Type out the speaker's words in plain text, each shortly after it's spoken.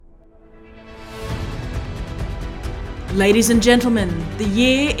Ladies and gentlemen, the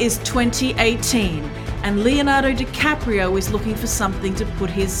year is 2018 and Leonardo DiCaprio is looking for something to put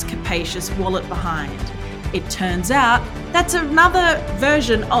his capacious wallet behind. It turns out that's another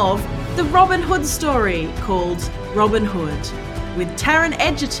version of the Robin Hood story called Robin Hood, with Taron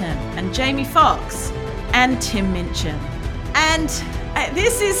Egerton and Jamie Foxx and Tim Minchin. And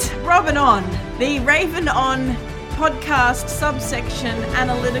this is Robin On, the Raven On podcast subsection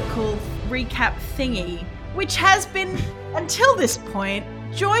analytical recap thingy, which has been, until this point,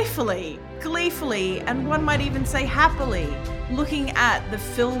 joyfully, gleefully, and one might even say happily, looking at the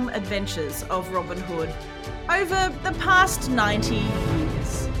film adventures of Robin Hood over the past 90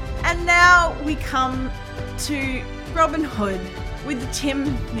 years. And now we come to Robin Hood with Tim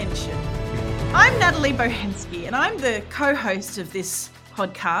Minchin. I'm Natalie Bohensky, and I'm the co-host of this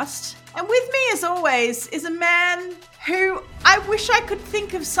podcast. And with me, as always, is a man who I wish I could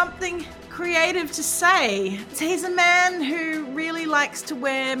think of something creative to say. He's a man who really likes to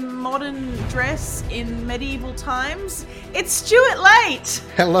wear modern dress in medieval times. It's Stuart Late.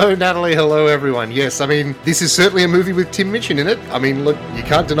 Hello, Natalie. Hello, everyone. Yes, I mean, this is certainly a movie with Tim Minchin in it. I mean, look, you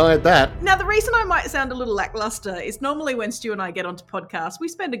can't deny it that. Now, the reason I might sound a little lackluster is normally when Stu and I get onto podcasts, we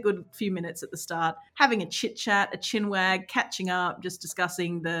spend a good few minutes at the start having a chit-chat, a chin-wag, catching up, just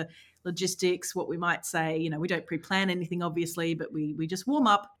discussing the logistics, what we might say. You know, we don't pre-plan anything, obviously, but we just warm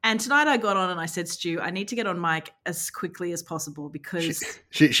up. And tonight I got on and I said, Stu, I need to get on mic as quickly as possible because...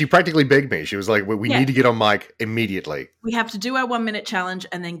 She practically begged me. She was like, well, we need to get on mic immediately. We have to do our 1 minute challenge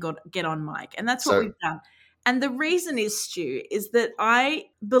and then get on mic. And that's what we've done. And the reason is, Stu, is that I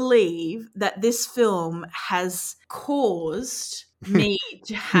believe that this film has caused me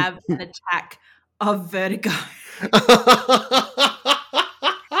to have an attack of vertigo.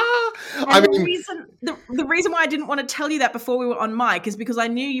 The reason why I didn't want to tell you that before we were on mic is because I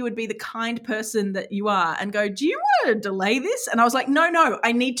knew you would be the kind person that you are and go, do you want to delay this? And I was like, no,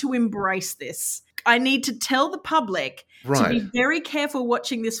 I need to embrace this. I need to tell the public to be very careful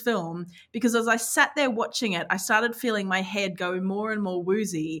watching this film, because as I sat there watching it, I started feeling my head go more and more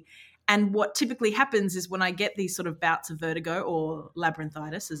woozy. And what typically happens is when I get these sort of bouts of vertigo or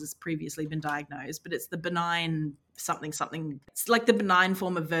labyrinthitis, as it's previously been diagnosed, but it's the benign something. It's like the benign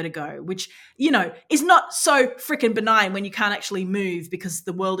form of vertigo, which, you know, is not so freaking benign when you can't actually move because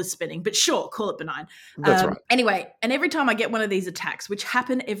the world is spinning. But sure, call it benign. That's right. Anyway, and every time I get one of these attacks, which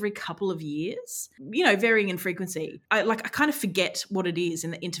happen every couple of years, you know, varying in frequency, I kind of forget what it is in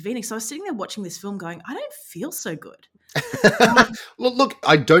the intervening. So I was sitting there watching this film going, I don't feel so good. Look,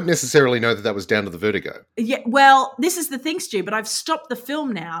 I don't necessarily know that was down to the vertigo. Yeah, well, this is the thing, Stu, but I've stopped the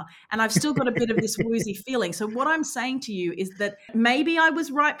film now and I've still got a bit of this woozy feeling. So what I'm saying to you is that maybe I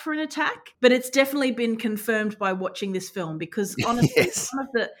was ripe for an attack, but it's definitely been confirmed by watching this film, because honestly,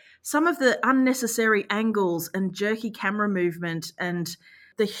 some of the unnecessary angles and jerky camera movement and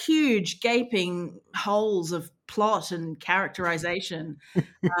the huge gaping holes of plot and characterization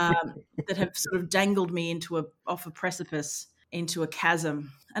that have sort of dangled me off a precipice, into a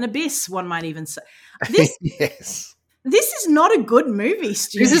chasm, an abyss, one might even say. This is not a good movie,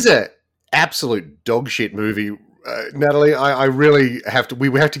 Stu. This is an absolute dog shit movie, Natalie. I really have to.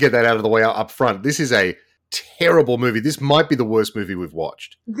 We have to get that out of the way up front. This is a terrible movie. This might be the worst movie we've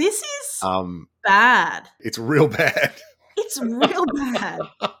watched. This is bad. It's real bad. It's real bad.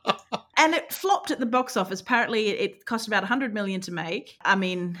 And it flopped at the box office. Apparently, it cost about $100 million to make. I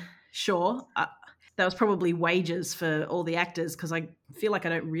mean, sure, that was probably wages for all the actors, because I feel like I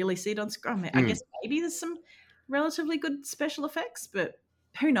don't really see it on screen. I mean, I guess maybe there's some relatively good special effects, but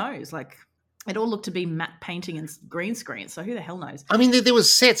who knows? Like, it all looked to be matte painting and green screen, so who the hell knows? I mean, there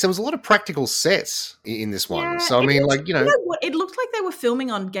was sets. There was a lot of practical sets in this one. Yeah, so, I mean, like, you know what? It looked like they were filming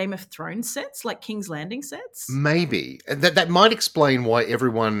on Game of Thrones sets, like King's Landing sets. Maybe. That might explain why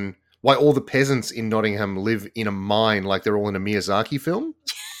all the peasants in Nottingham live in a mine like they're all in a Miyazaki film.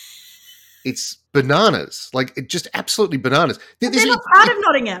 It's bananas. Like, it just absolutely bananas. They're not part of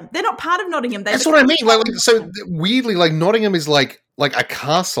Nottingham. They're not part of Nottingham. That's what I mean. Like, so weirdly, like, Nottingham is like a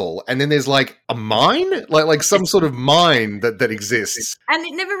castle, and then there's like a mine, like some sort of mine that exists. And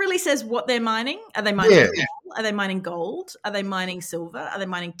it never really says what they're mining. Are they mining coal? Are they mining gold? Are they mining silver? Are they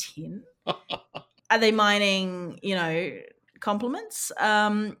mining tin? Are they mining, you know, compliments?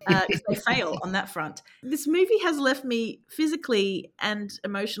 If they fail on that front. This movie has left me physically and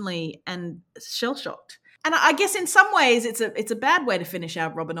emotionally and shell-shocked. And I guess in some ways it's a bad way to finish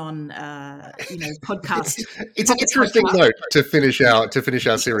our Robin On podcast. It's an interesting note to finish our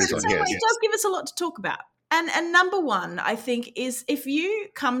series on. Yes, it does give us a lot to talk about. And number one, I think, is if you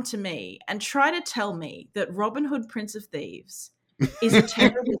come to me and try to tell me that Robin Hood, Prince of Thieves is a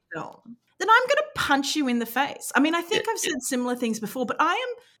terrible film, then I'm going to punch you in the face. I mean, I think I've said similar things before, but I'm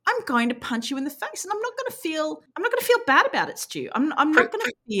going to punch you in the face, and I'm not going to feel bad about it, Stu. I'm not going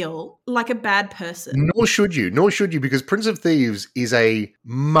to feel like a bad person. Nor should you, because Prince of Thieves is a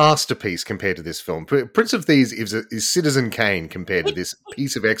masterpiece compared to this film. Prince of Thieves is Citizen Kane compared to this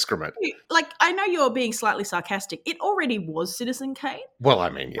piece of excrement. Like, I know you're being slightly sarcastic. It already was Citizen Kane. Well, I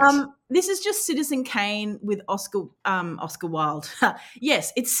mean, yes. This is just Citizen Kane with Oscar Wilde.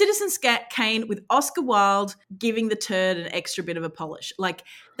 Yes, it's Citizen Kane with Oscar Wilde giving the turd an extra bit of a polish. Like,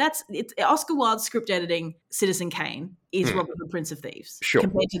 it's Oscar Wilde's script editing. Citizen Kane is Robin Hood, Prince of Thieves,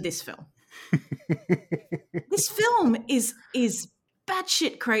 compared to this film. This film is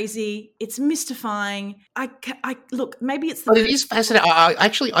batshit crazy. It's mystifying. I look. Maybe it's the. But it is fascinating.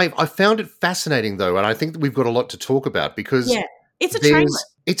 I found it fascinating though, and I think that we've got a lot to talk about because it's a train wreck.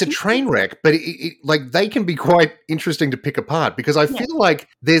 It's a train wreck, but it like they can be quite interesting to pick apart because I feel like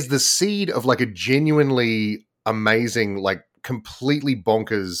there's the seed of like a genuinely amazing, like completely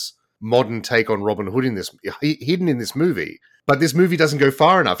bonkers modern take on Robin Hood hidden in this movie. But this movie doesn't go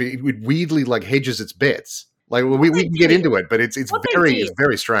far enough. It weirdly like hedges its bets. Like we can get into it, but it's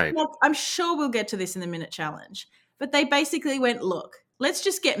very strange. Well, I'm sure we'll get to this in the minute challenge. But they basically went, look, let's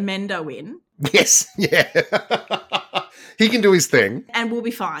just get Mendo in. Yes, yeah. He can do his thing. And we'll be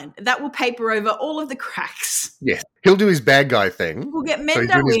fine. That will paper over all of the cracks. Yes. He'll do his bad guy thing. We'll get Mendo so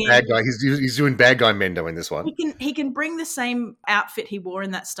he's doing in. His bad guy. He's doing bad guy Mendo in this one. He can bring the same outfit he wore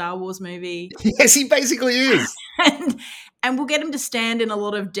in that Star Wars movie. Yes, he basically is. and we'll get him to stand in a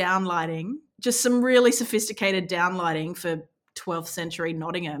lot of downlighting. Just some really sophisticated downlighting for 12th century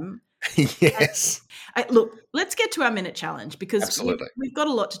Nottingham. Yes. Look, let's get to our minute challenge because we've got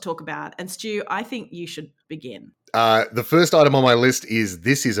a lot to talk about. And Stu, I think you should begin. The first item on my list is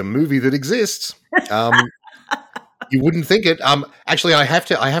this is a movie that exists. You wouldn't think it. Actually, I have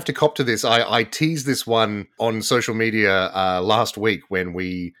to cop to this. I teased this one on social media last week when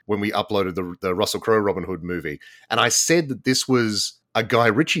we uploaded the Russell Crowe Robin Hood movie, and I said that this was a Guy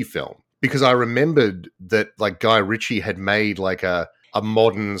Ritchie film because I remembered that like Guy Ritchie had made like a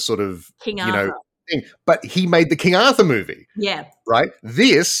modern sort of King Arthur thing, but he made the King Arthur movie. Yeah, right.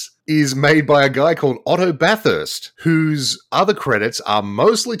 This is made by a guy called Otto Bathurst, whose other credits are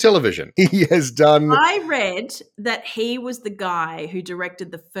mostly television. He has done... I read that he was the guy who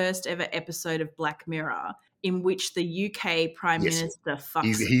directed the first ever episode of Black Mirror in which the UK Prime Minister fucks.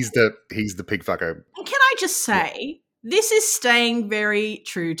 He's the pig fucker. And can I just say, this is staying very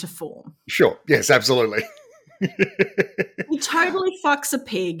true to form. Sure. Yes, absolutely. He totally fucks a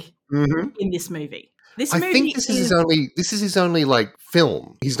pig in this movie. I think this is his only like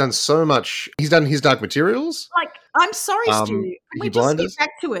film. He's done so much. He's done his Dark Materials. Like, I'm sorry, Stu. Can we just get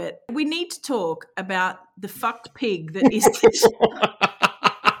back to it? We need to talk about the fucked pig that is this.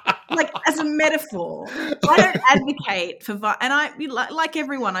 Like, as a metaphor. I don't advocate for and I like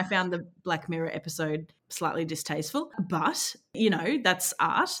everyone, I found the Black Mirror episode slightly distasteful. But, that's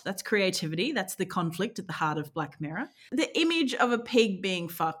art, that's creativity, that's the conflict at the heart of Black Mirror. The image of a pig being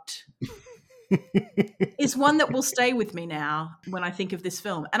fucked is one that will stay with me now when I think of this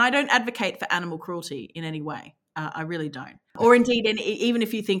film. And I don't advocate for animal cruelty in any way. I really don't. Or indeed, even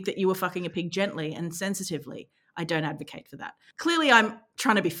if you think that you were fucking a pig gently and sensitively, I don't advocate for that. Clearly, I'm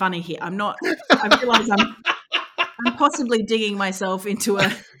trying to be funny here. I'm not. I realise I'm possibly digging myself into a...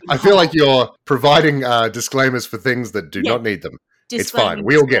 I feel like you're providing disclaimers for things that do not need them. It's fine.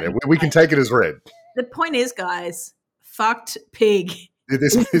 We all get it. We can take it as read. The point is, guys, fucked pig.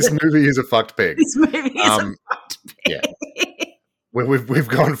 This movie is a fucked pig. This movie is a fucked pig. Yeah. We've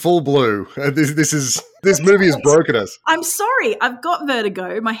gone full blue. This movie has broken us. I'm sorry. I've got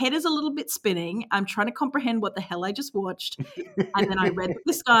vertigo. My head is a little bit spinning. I'm trying to comprehend what the hell I just watched. And then I read that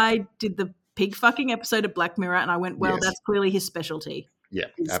this guy did the pig fucking episode of Black Mirror, and I went, well, that's clearly his specialty. Yeah,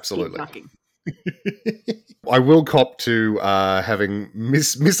 absolutely. Pig fucking. I will cop to having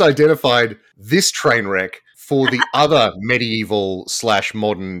misidentified this train wreck for the other medieval /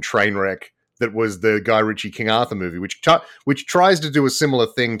 modern train wreck that was the Guy Ritchie King Arthur movie, which tries to do a similar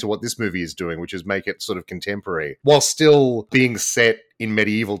thing to what this movie is doing, which is make it sort of contemporary while still being set in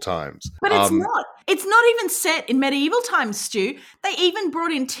medieval times. But it's not. It's not even set in medieval times, Stu. They even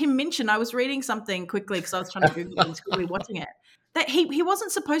brought in Tim Minchin. I was reading something quickly because I was trying to Google it and quickly watching it. That he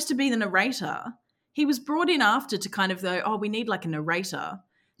wasn't supposed to be the narrator. He was brought in after to kind of go, we need like a narrator.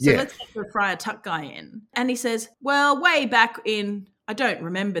 So let's get the Friar Tuck guy in. And he says, well, way back in, I don't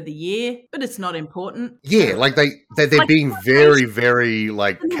remember the year, but it's not important. Yeah, like they're like being very, very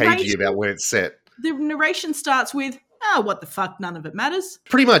like cagey about when it's set. The narration starts with, oh, what the fuck? None of it matters.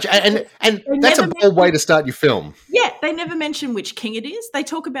 Pretty much. And They that's a never bold way to start your film. Yeah, they never mention which king it is. They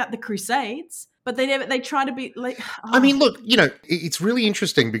talk about the Crusades, but they try to be like... I mean, look, it's really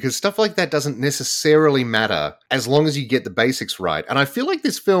interesting because stuff like that doesn't necessarily matter as long as you get the basics right. And I feel like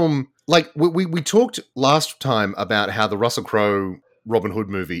this film, like we talked last time about how the Russell Crowe Robin Hood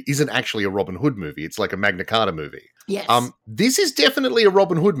movie isn't actually a Robin Hood movie. It's like a Magna Carta movie. Yes. This is definitely a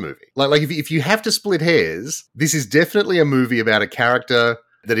Robin Hood movie. Like if you have to split hairs, this is definitely a movie about a character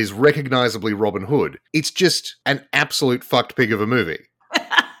that is recognizably Robin Hood. It's just an absolute fucked pig of a movie.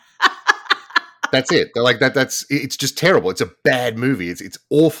 That's it. They're like that's it's just terrible. It's a bad movie. It's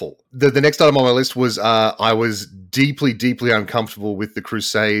awful. The next item on my list was I was deeply, deeply uncomfortable with the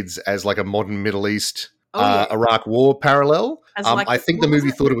Crusades as like a modern Middle East Iraq War parallel. I think the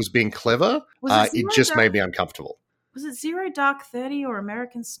movie thought it was being clever. It just made me uncomfortable. Was it Zero Dark 30 or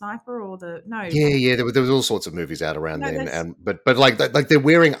American Sniper or no? Yeah. There was all sorts of movies out around then, but like they're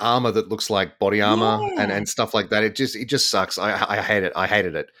wearing armor that looks like body armor and stuff like that. It just sucks. I hate it. I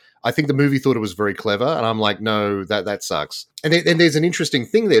hated it. I think the movie thought it was very clever, and I'm like, no, that sucks. And there's an interesting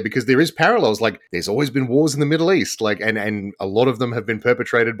thing there because there is parallels. Like, there's always been wars in the Middle East, like, and a lot of them have been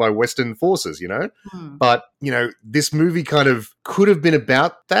perpetrated by Western forces, But this movie kind of could have been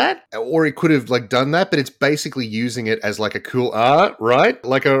about that, or it could have like done that, but it's basically using it as like a cool art, right?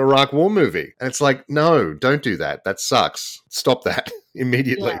 Like an Iraq War movie, and it's like, no, don't do that. That sucks. Stop that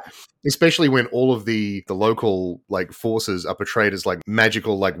immediately. Yeah. Especially when all of the local like forces are portrayed as like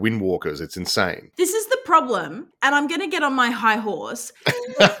magical like windwalkers. It's insane. This is the problem, and I'm going to get on my high horse.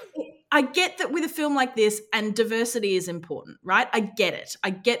 I get that with a film like this, and diversity is important, right? I get it.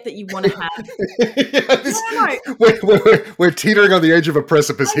 I get that you want to have... We're teetering on the edge of a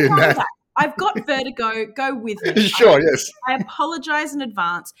precipice here, Nat. I've got vertigo. Go with me. Sure, yes. I apologize in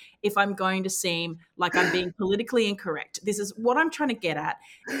advance if I'm going to seem like I'm being politically incorrect. This is what I'm trying to get at.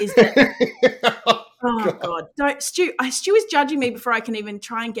 Is that oh God, don't Stu is judging me before I can even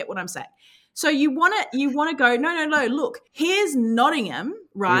try and get what I'm saying. So you want to go no. Look, here's Nottingham,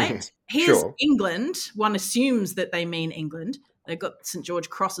 right? Here's England. One assumes that they mean England. They've got St. George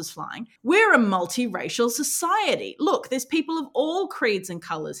crosses flying. We're a multiracial society. Look, there's people of all creeds and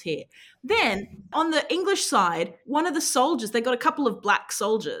colours here. Then on the English side, one of the soldiers, they got a couple of black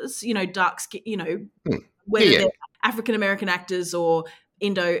soldiers, dark skin, whether they're African-American actors or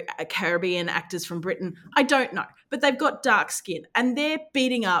Indo-Caribbean actors from Britain, I don't know. But they've got dark skin and they're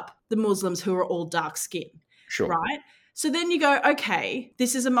beating up the Muslims who are all dark skin, right? So then you go, okay,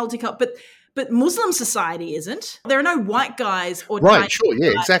 this is a multicultural, but Muslim society isn't. There are no white guys or exactly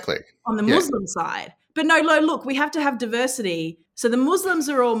on the Muslim side. But no, look, we have to have diversity. So the Muslims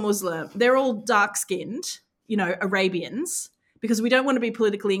are all Muslim. They're all dark-skinned, Arabians, because we don't want to be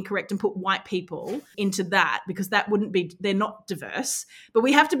politically incorrect and put white people into that because that wouldn't be, they're not diverse. But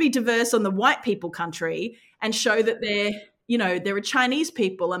we have to be diverse on the white people country and show that there are Chinese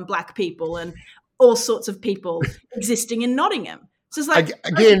people and black people and all sorts of people existing in Nottingham. So it's like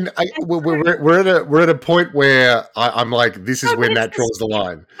we're at a point where I'm like, this is when that draws the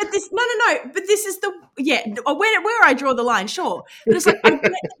line. But this But this is where I draw the line. Sure, but it's like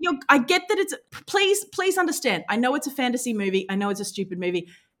I get that it's please understand. I know it's a fantasy movie. I know it's a stupid movie.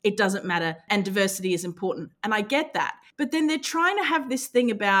 It doesn't matter, and diversity is important, and I get that. But then they're trying to have this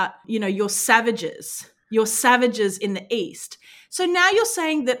thing about you're savages in the East. So now you're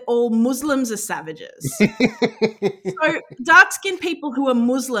saying that all Muslims are savages. So dark-skinned people who are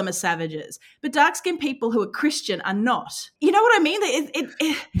Muslim are savages, but dark-skinned people who are Christian are not. You know what I mean? It's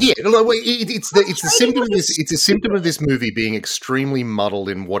a symptom of this movie being extremely muddled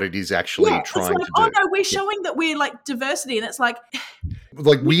in what it is actually trying to do. Oh no, we're showing that we're like diversity, and it's like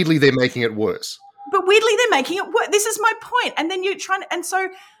weirdly they're making it worse. But weirdly they're making it worse. This is my point. And then you're trying to, and so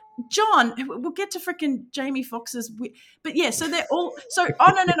John, we'll get to freaking Jamie Foxx's, but yeah, so they're all, so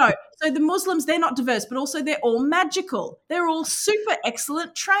the Muslims, they're not diverse, but also they're all magical. They're all super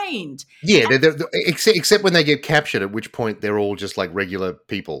excellent trained. Yeah, they're except when they get captured, at which point they're all just like regular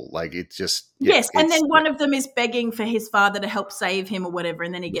people. Like it's just... Yes, and then one of them is begging for his father to help save him or whatever,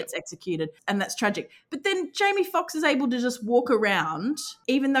 and then he gets executed, and that's tragic. But then Jamie Foxx is able to just walk around,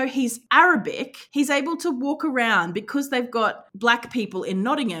 even though he's Arabic, he's able to walk around because they've got black people in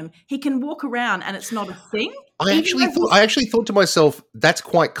Nottingham. He can walk around and it's not a thing. I actually thought to myself, that's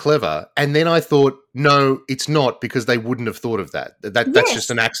quite clever. And then I thought, no, it's not, because they wouldn't have thought of that. That's just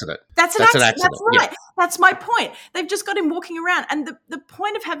an accident. That's an accident. That's right. Yeah. That's my point. They've just got him walking around. And the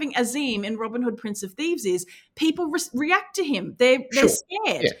point of having Azim in Robin Hood, Prince of Thieves is people react to him. They're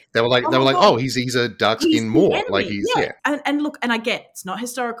scared. Yeah. They were like, oh, he's a dark-skinned Moor. Like he's, And look, and I get it's not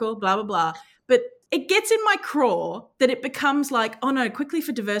historical, blah, blah, blah. But it gets in my craw that it becomes like, oh no, quickly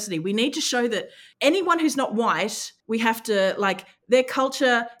for diversity. We need to show that anyone who's not white, we have to, like, their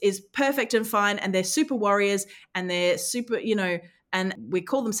culture is perfect and fine, and they're super warriors, and they're super, and we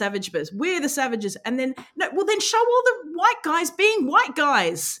call them savage, but we're the savages. And then, no, well, then show all the white guys being white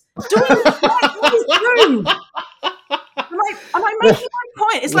guys. Doing what is true. Am I making my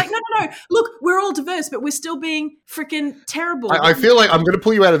point? It's like, no. Look, we're all diverse, but we're still being freaking terrible. I feel like I'm going to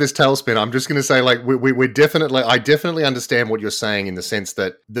pull you out of this tailspin. I'm just going to say, like, we're definitely, I definitely understand what you're saying in the sense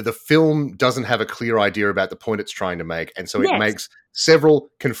that the film doesn't have a clear idea about the point it's trying to make. And so it makes several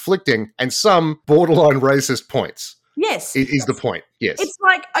conflicting and some borderline racist points. Yes. Is the point. Yes. It's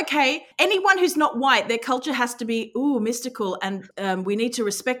like, okay, anyone who's not white, their culture has to be, mystical, and we need to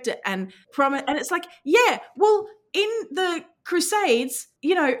respect it and promise. And it's like, yeah, well, in the Crusades,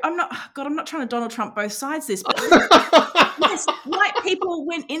 I'm not trying to Donald Trump both sides this, but yes, white people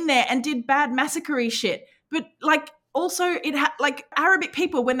went in there and did bad massacre-y shit. But like, also it had, like, Arabic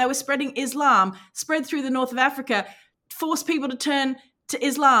people, when they were spreading Islam, spread through the north of Africa, forced people to turn to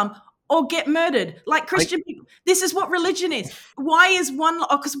Islam or get murdered, like Christian people. This is what religion is. Why is one?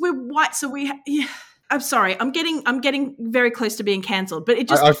 Because we're white, so we. I'm sorry. I'm getting very close to being cancelled, but it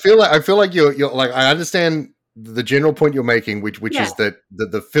just. I feel like you're like, I understand the general point you're making, which is that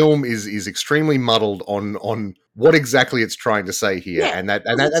the film is extremely muddled on what exactly it's trying to say here, and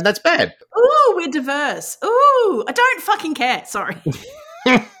that's bad. Ooh, we're diverse. Ooh, I don't fucking care. Sorry.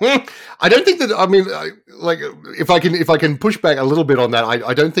 I don't think that. I mean, like, if I can push back a little bit on that,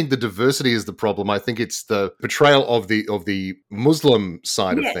 I don't think the diversity is the problem. I think it's the portrayal of the Muslim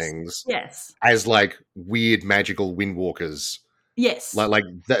side of things, as like weird magical windwalkers. Yes, like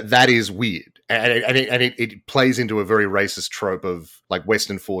that is weird, and it plays into a very racist trope of like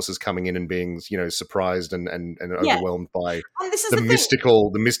Western forces coming in and being surprised and overwhelmed by the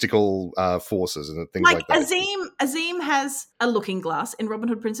mystical forces and things like that. Azim has a looking glass in Robin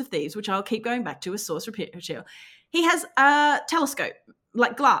Hood, Prince of Thieves, which I'll keep going back to as source material. He has a telescope,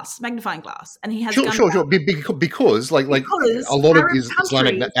 like glass, magnifying glass, and he has sure. Because a lot of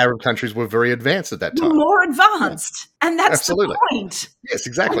Islamic Arab countries were very advanced at that time, more advanced, and that's absolutely the point. Yes,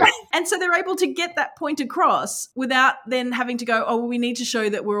 exactly. And so they're able to get that point across without then having to go, we need to show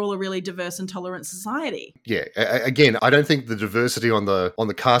that we're all a really diverse and tolerant society. Yeah, again, I don't think the diversity on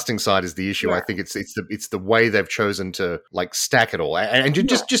the casting side is the issue. Yeah. I think it's the way they've chosen to like stack it all, and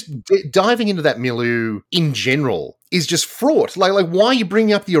just diving into that milieu in general is just fraught. Like, why are you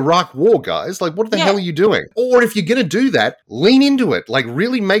bringing up the Iraq War, guys? Like, what the hell are you doing? Or if you're going to do that, lean into it. Like,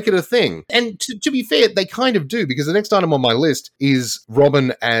 really make it a thing. And to be fair, they kind of do, because the next item on my list is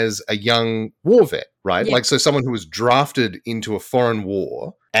Robin as a young war vet, right? Yeah. Like, so someone who was drafted into a foreign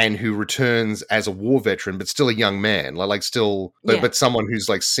war and who returns as a war veteran, but still a young man, but someone who's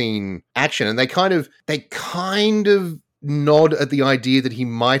like seen action. And they kind of nod at the idea that he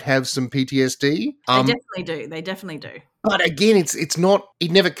might have some PTSD. They definitely do. But again, it's not, it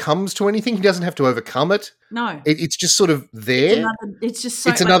never comes to anything. He doesn't have to overcome it. No. It's just sort of there.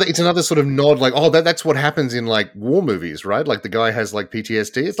 It's another sort of nod, like, that's what happens in like war movies, right? Like the guy has like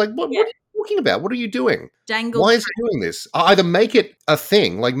PTSD. It's like, what are you talking about? What are you doing? Why is he doing this? Either make it a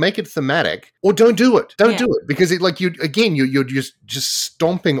thing, like make it thematic, or don't do it. Don't do it, because you're just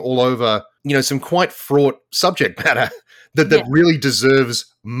stomping all over, some quite fraught subject matter that really deserves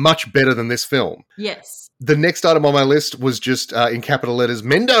much better than this film. Yes. The next item on my list was just in capital letters,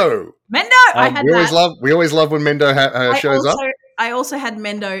 Mendo. We always love when Mendo shows up. I also had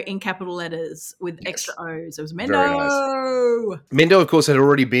Mendo in capital letters with extra O's. It was Mendo. Very nice. Mendo, of course, had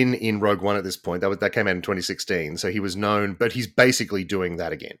already been in Rogue One at this point. That came out in 2016, so he was known, but he's basically doing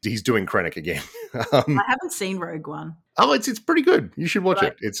that again. He's doing Krennic again. I haven't seen Rogue One. Oh, it's pretty good. You should watch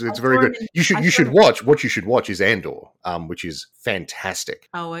it. It's very good. You should watch. What you should watch is Andor, which is fantastic.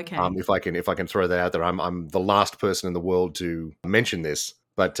 Oh, okay. If I can throw that out there, I'm the last person in the world to mention this.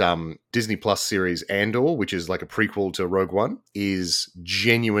 But Disney Plus series Andor, which is like a prequel to Rogue One, is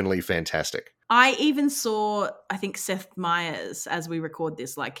genuinely fantastic. I even saw, I think, Seth Meyers, as we record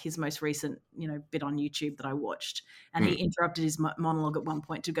this, like his most recent, bit on YouTube that I watched. And he interrupted his monologue at one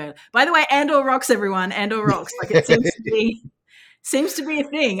point to go, by the way, Andor rocks, everyone. Andor rocks. Like, it seems to be a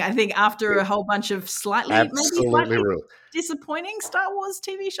thing, I think, after a whole bunch of slightly disappointing Star Wars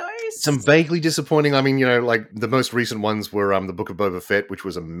TV shows. Some vaguely disappointing. I mean, like the most recent ones were the Book of Boba Fett, which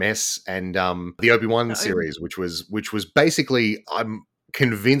was a mess, and the Obi-Wan series, which was basically, I'm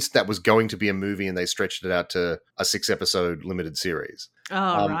convinced that was going to be a movie, and they stretched it out to a 6-episode limited series.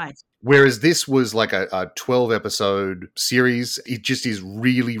 Oh, right. Whereas this was like a 12-episode series. It just is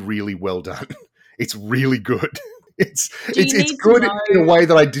really, really well done. It's really good. It's Do you it's need to good know- in a way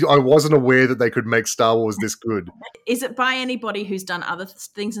that I wasn't aware that they could make Star Wars this good. Is it by anybody who's done other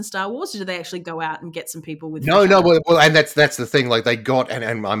things in Star Wars, or do they actually go out and get some people with? No, well, and that's the thing. Like they got, and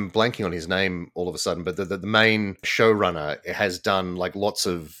I'm blanking on his name all of a sudden, but the main showrunner has done like lots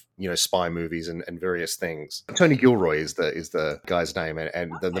of spy movies and various things. Tony Gilroy is the guy's name,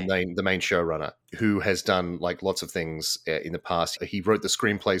 and the main showrunner who has done like lots of things in the past. He wrote the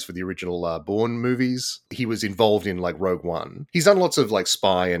screenplays for the original Bourne movies. He was involved in like Rogue One. He's done lots of like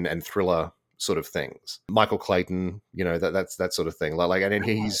spy and thriller sort of things. Michael Clayton, that's that sort of thing. Like, and then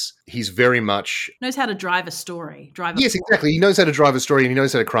he's very much knows how to drive a story. Yes, exactly. He knows how to drive a story, and he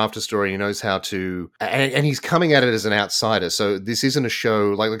knows how to craft a story. And he knows how to, and he's coming at it as an outsider. So this isn't a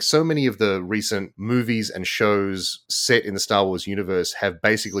show like so many of the recent movies and shows set in the Star Wars universe have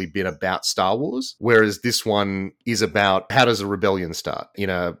basically been about Star Wars, whereas this one is about how does a rebellion start in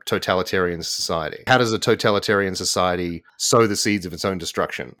a totalitarian society? How does a totalitarian society sow the seeds of its own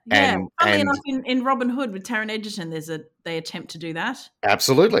destruction? Yeah, funnily enough, in Robin Hood with Taron Egerton, they attempt to do that.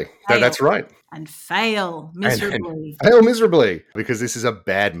 Absolutely, that's right. And fail miserably. And fail miserably because this is a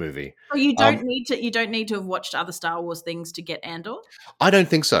bad movie. So you don't need to have watched other Star Wars things to get Andor? I don't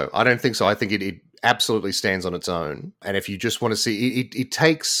think so. I think it absolutely stands on its own. And if you just want to see it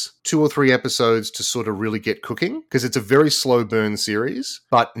takes 2 or 3 episodes to sort of really get cooking because it's a very slow burn series,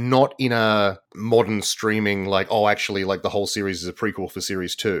 but not in a modern streaming like, oh, actually like the whole series is a prequel for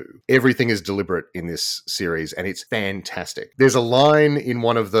series 2. Everything is deliberate in this series and it's fantastic. There's a line in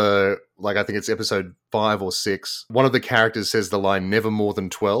one of the, like, I think it's episode 5 or 6. One of the characters says the line "never more than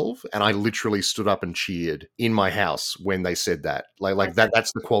 12," and I literally stood up and cheered in my house when they said that. Like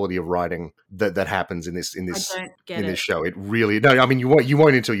that's the quality of writing that happens in this this show. It really I mean you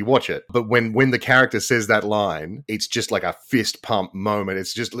won't until you watch it. But when the character says that line, it's just like a fist pump moment.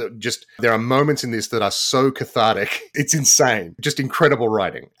 It's just there are moments in this that are so cathartic. It's insane. Just incredible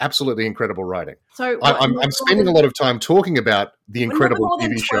writing. Absolutely incredible writing. So I'm spending a lot of time talking about the incredible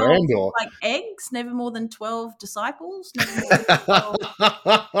TV show Andor. Like eggs, never more than 12 disciples, never more than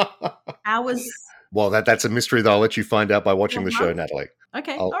 12 hours. Well, that's a mystery that I'll let you find out by watching the show, Natalie.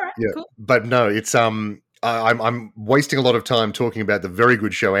 Okay, all right, cool. But no, it's I'm wasting a lot of time talking about the very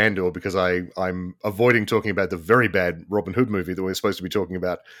good show Andor because I'm avoiding talking about the very bad Robin Hood movie that we're supposed to be talking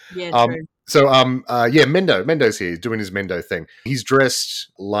about. Yeah, true. So, Mendo's here. He's doing his Mendo thing. He's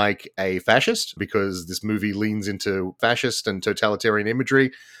dressed like a fascist because this movie leans into fascist and totalitarian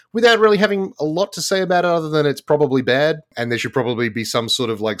imagery without really having a lot to say about it other than it's probably bad and there should probably be some sort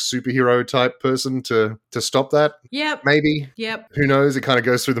of like superhero type person to stop that. Yep. Maybe. Yep. Who knows? It kind of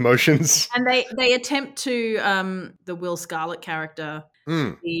goes through the motions. And they attempt to, the Will Scarlet character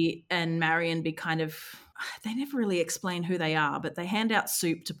and Marion be kind of, they never really explain who they are, but they hand out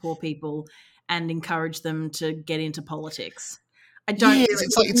soup to poor people and encourage them to get into politics. I don't. Yeah,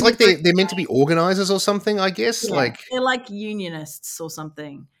 it's like they're meant to be organizers or something, I guess. Yeah, like they're like unionists or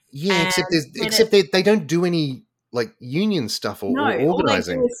something. Yeah, except they don't do any like union stuff or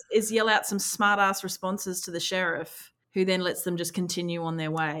organizing. All they do is yell out some smart ass responses to the sheriff, who then lets them just continue on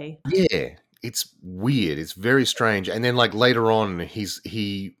their way. Yeah, it's weird. It's very strange. And then like later on,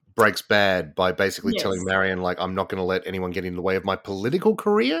 he breaks bad by basically telling Marion, like, I'm not going to let anyone get in the way of my political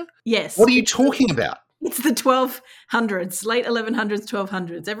career? Yes. What are you talking about? It's the 1200s, late 1100s,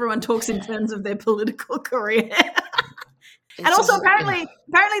 1200s. Everyone talks in terms of their political career. And also, apparently,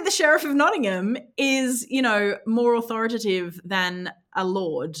 the Sheriff of Nottingham is, more authoritative than a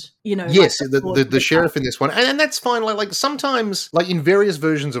lord. Yes, like the sheriff in this one, and that's fine. Like sometimes, like in various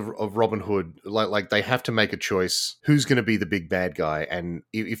versions of Robin Hood, like they have to make a choice who's going to be the big bad guy, and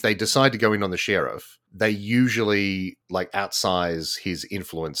if they decide to go in on the sheriff, they usually like outsize his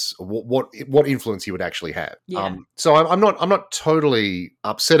influence, what influence he would actually have. Yeah. So I'm not totally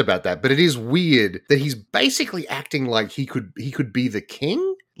upset about that, but it is weird that he's basically acting like he could be the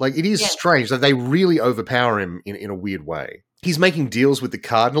king. Like it is strange that they really overpower him in a weird way. He's making deals with the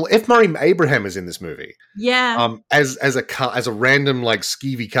Cardinal. F. Murray Abraham is in this movie. Yeah. As a random like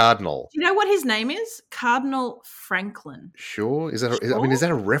skeevy cardinal. Do you know what his name is? Cardinal Franklin. Sure. Is that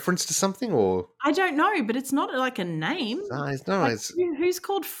a reference to something or? I don't know, but it's not like a name. Who's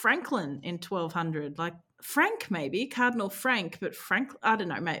called Franklin in 1200? Like Frank, maybe Cardinal Frank, but Frank. I don't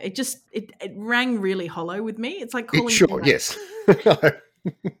know, mate. It rang really hollow with me. It's like calling. Yes.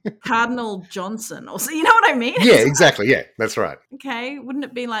 Cardinal Johnson, or you know what I mean? Yeah, exactly. Yeah, that's right. Okay, wouldn't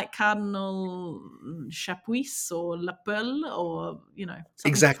it be like Cardinal Chapuis or La Perle or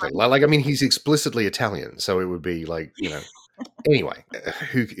exactly? Like I mean, he's explicitly Italian, so it would be like Anyway,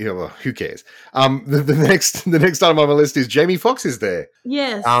 who cares? The next item on my list is Jamie Foxx is there.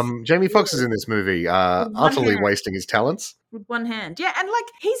 Yes. Jamie Foxx is in this movie, utterly wasting his talents. With one hand. Yeah, and like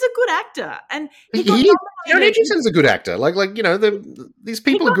he's a good actor. And Taron Egerton's a good actor. These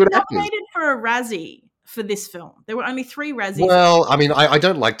people are good actors. He got nominated for a Razzie for this film. There were only 3 Razzies. Well, I mean, I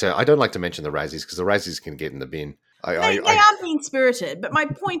don't like to mention the Razzies because the Razzies can get in the bin. They are mean spirited, but my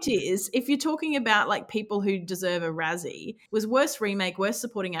point is, if you're talking about like people who deserve a Razzie, was worst remake, worst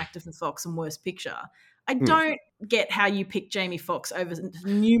supporting actor for Fox, and worst picture. I don't get how you pick Jamie Foxx over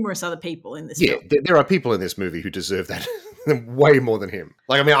numerous other people in this film. Yeah, there are people in this movie who deserve that way more than him.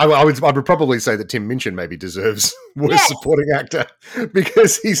 Like, I mean, I would probably say that Tim Minchin maybe deserves worst supporting actor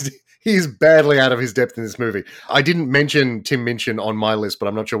because he's badly out of his depth in this movie. I didn't mention Tim Minchin on my list, but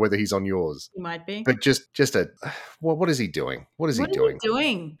I'm not sure whether he's on yours. He might be. But what is he doing? What is he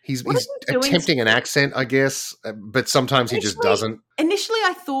doing? He's attempting an accent, I guess, but sometimes he just doesn't. Initially,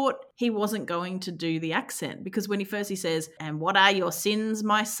 I thought he wasn't going to do the accent because when he says, "And what are your sins,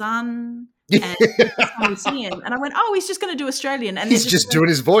 my son?" And and I went, "Oh, he's just going to do Australian." And he's just doing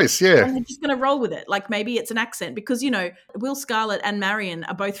his voice, yeah. And they're just going to roll with it. Like maybe it's an accent because, Will Scarlett and Marion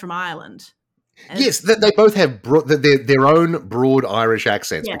are both from Ireland. Yes, they both have their own broad Irish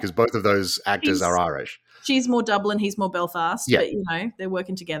accents because both of those actors are Irish. She's more Dublin, he's more Belfast, but they're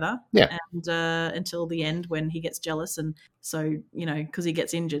working together. Yeah. And until the end when he gets jealous and so, because he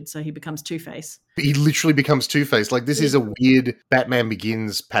gets injured, so he becomes Two-Face. He literally becomes Two-Face. Like, this is a weird Batman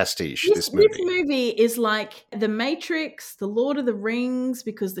Begins pastiche, this movie. This movie is like The Matrix, The Lord of the Rings,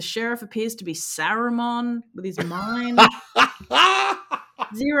 because the sheriff appears to be Saruman with his mind.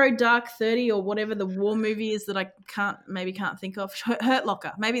 Zero Dark 30 or whatever the war movie is that I can't think of. Hurt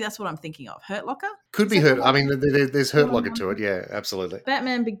Locker. Maybe that's what I'm thinking of. Hurt Locker? Could be Hurt. I mean, there's Hurt Locker to it. Yeah, absolutely.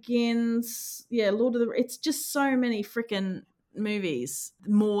 Batman Begins. Yeah, Lord of the... It's just so many freaking movies,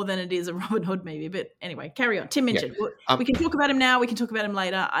 more than it is a Robin Hood movie. But anyway, carry on. Tim Minchin. Yeah. We can talk about him now. We can talk about him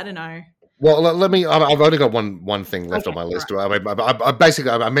later. I don't know. Well, let me. I've only got one thing left on my list. Right.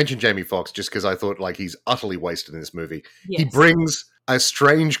 I mentioned Jamie Foxx just because I thought like he's utterly wasted in this movie. Yes. He brings a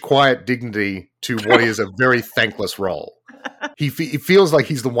strange, quiet dignity to what is a very thankless role. It feels like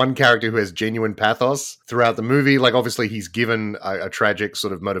he's the one character who has genuine pathos throughout the movie. Like, obviously, he's given a tragic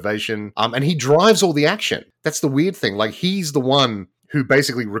sort of motivation, and he drives all the action. That's the weird thing. Like, he's the one who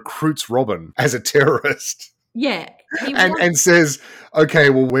basically recruits Robin as a terrorist. Yeah. And says, okay,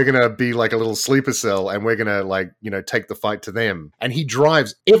 well, we're going to be like a little sleeper cell and we're going to take the fight to them. And he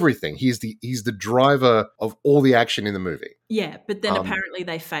drives everything. He's the driver of all the action in the movie. Yeah, but then apparently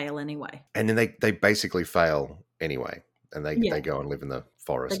they fail anyway. And then they basically fail anyway. And they go and live in the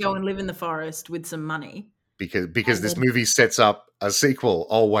forest. They go and live in the forest with some money. Because this movie sets up a sequel.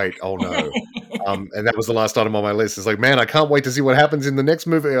 Oh, wait. Oh, no. And that was the last item on my list. It's like, man, I can't wait to see what happens in the next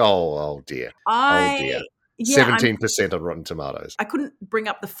movie. Oh, dear. Oh, dear. 17% on Rotten Tomatoes. I couldn't bring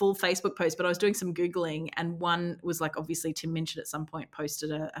up the full Facebook post, but I was doing some Googling, and one was like, obviously Tim Minchin at some point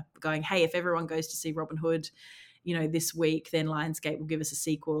posted going, hey, if everyone goes to see Robin Hood, this week, then Lionsgate will give us a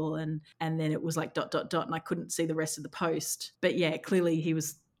sequel. And then it was like ... and I couldn't see the rest of the post. But yeah, clearly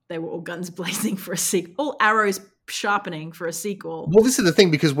they were all guns blazing for a sequel, all arrows sharpening for a sequel. Well, this is the thing,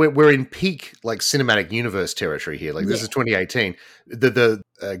 because we're in peak like cinematic universe territory here. Like, this is 2018. The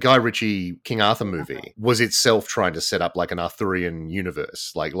Guy Ritchie King Arthur movie was itself trying to set up like an Arthurian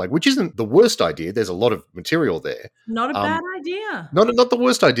universe, like which isn't the worst idea. There's a lot of material there. Not a bad idea. Not the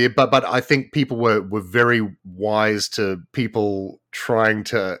worst idea, but I think people were very wise to people trying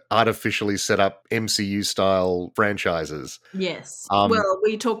to artificially set up MCU style franchises. Yes. Well,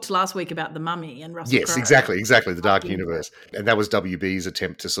 we talked last week about The Mummy and Russell Crowe. Exactly. The Dark Universe. And that was WB's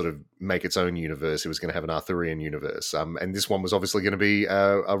attempt to sort of make its own universe. It was going to have an Arthurian universe. And this one was obviously going to be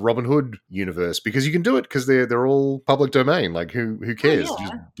a Robin Hood universe, because you can do it because they're all public domain. Like, who cares? Oh, yeah.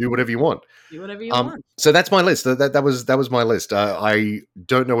 Just do whatever you want. Do whatever you want. So that's my list. That was my list. I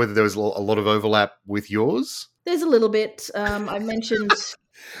don't know whether there was a lot of overlap with yours. There's a little bit. I mentioned...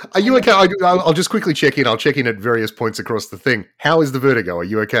 Are you okay? I'll just quickly check in. I'll check in at various points across the thing. How is the Vertigo? Are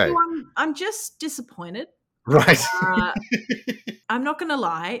you okay? Well, I'm just disappointed. Right. I'm not going to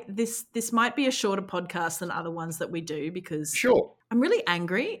lie. This might be a shorter podcast than other ones that we do, because sure, I'm really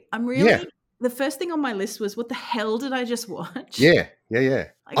angry. The first thing on my list was, what the hell did I just watch? Yeah.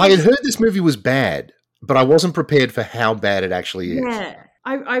 I had heard this movie was bad, but I wasn't prepared for how bad it actually is. Yeah.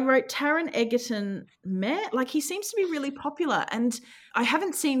 I wrote Taron Egerton meh. Like, he seems to be really popular, and I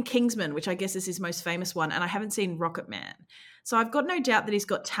haven't seen Kingsman, which I guess is his most famous one, and I haven't seen Rocketman. So I've got no doubt that he's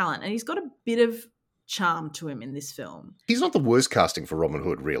got talent, and he's got a bit of charm to him in this film. He's not the worst casting for Robin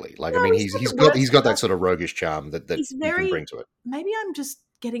Hood, really. Like, No, I mean, he's he's not the got worst, that sort of roguish charm that he's he can bring to it. Maybe I'm just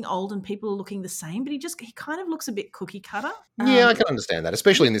getting old and people are looking the same, but he kind of looks a bit cookie cutter. Yeah, I can understand that,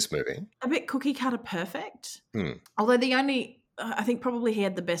 especially in this movie. A bit cookie cutter perfect. Hmm. Although I think probably he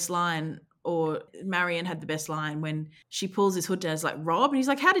had the best line, or Marion had the best line when she pulls his hood down. It's like, Rob, and he's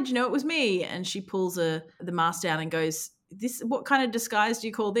like, how did you know it was me? And she pulls the mask down and goes, what kind of disguise do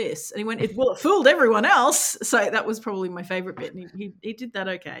you call this? And he went, it fooled everyone else. So that was probably my favorite bit, and he did that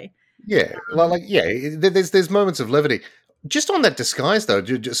okay. Yeah, there's moments of levity. Just on that disguise, though,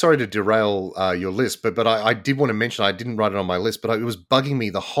 sorry to derail your list, but I did want to mention, I didn't write it on my list, but it was bugging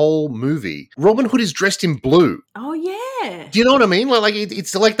me the whole movie. Robin Hood is dressed in blue. Oh, yeah. Do you know what I mean? Like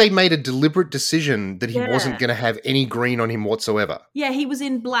it's like they made a deliberate decision that he wasn't going to have any green on him whatsoever. Yeah, he was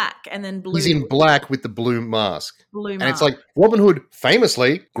in black and then blue. He's in black with the blue mask. And it's like, Robin Hood,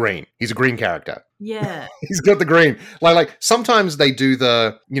 famously, green. He's a green character. Yeah. He's got the green. Like sometimes they do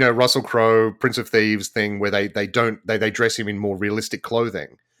the, Russell Crowe, Prince of Thieves thing where they dress him in more realistic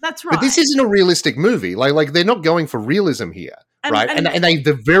clothing. That's right. But this isn't a realistic movie. Like they're not going for realism here, right? And they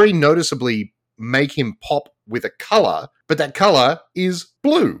very noticeably make him pop with a color, but that color is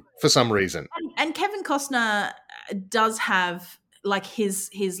blue for some reason. And Kevin Costner does have, like, his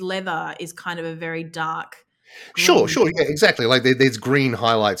leather is kind of a very dark. Sure, yeah, exactly. Like there's green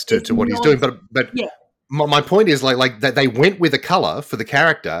highlights to what he's doing, but yeah. My point is like that they went with a color for the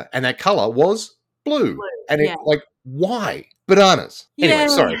character, and that color was blue. And like, why? Bananas. Yeah. Anyway,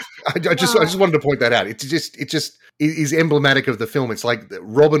 sorry. I just wanted to point that out. It just is emblematic of the film. It's like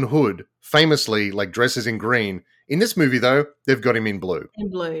Robin Hood famously like dresses in green. In this movie, though, they've got him in blue.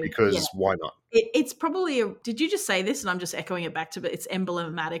 Because why not? It's probably did you just say this? And I'm just echoing it back to, but it's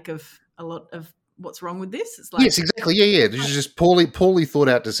emblematic of a lot of what's wrong with this. It's like, yes, exactly. Yeah. This is just poorly thought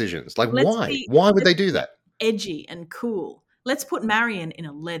out decisions. Like, why? Why would they do that? Edgy and cool. Let's put Marion in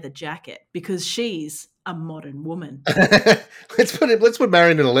a leather jacket because she's a modern woman. Let's put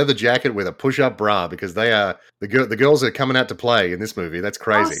Marion in a leather jacket with a push-up bra because they are the girls are coming out to play in this movie. That's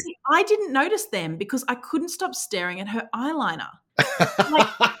crazy. See, I didn't notice them because I couldn't stop staring at her eyeliner. Like,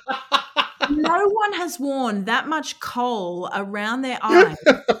 no one has worn that much kohl around their eyes.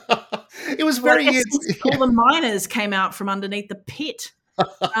 It was very. All the miners came out from underneath the pit.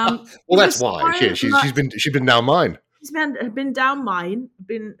 Well, that's why. She's been down mine. She's been down mine,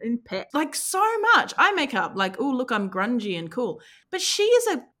 been in pit. Like, so much. I make up like, oh, look, I'm grungy and cool. But she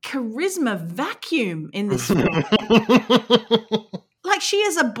is a charisma vacuum in this film. Like, she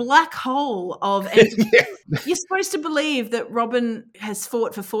is a black hole of entertainment. You're supposed to believe that Robin has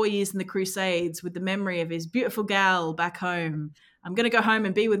fought for 4 years in the Crusades with the memory of his beautiful gal back home. I'm going to go home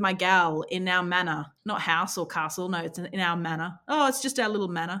and be with my gal in our manor. Not house or castle. No, it's in our manor. Oh, it's just our little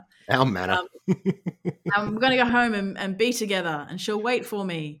manor. Our manor. I'm going to go home and be together and she'll wait for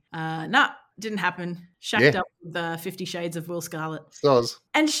me. Nah, didn't happen. Shacked up with 50 Shades of Will Scarlet.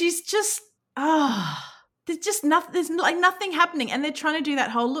 And she's just, there's just nothing. There's like nothing happening, and they're trying to do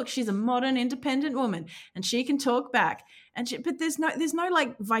that whole look. She's a modern, independent woman, and she can talk back. But there's no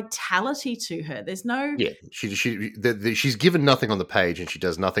like vitality to her. There's no. Yeah, she's given nothing on the page, and she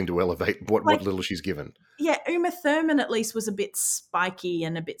does nothing to elevate what little she's given. Yeah, Uma Thurman at least was a bit spiky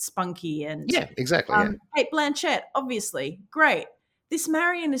and a bit spunky, and exactly. Cate Blanchett, obviously, great. This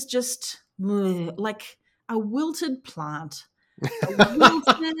Marion is just like a wilted plant. It's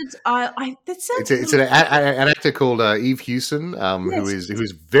an actor called Eve Hewson,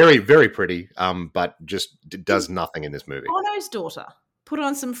 who's very, very pretty, but just does nothing in this movie. Bono's daughter. Put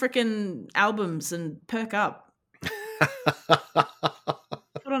on some freaking albums and perk up.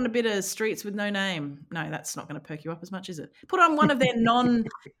 Put on a bit of Streets with No Name. No, that's not going to perk you up as much, is it? Put on one of their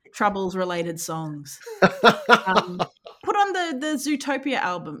non-Troubles related songs. Put on the Zootopia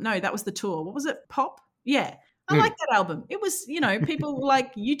album. No, that was the tour. What was it? Pop? Yeah. I like that album. It was, people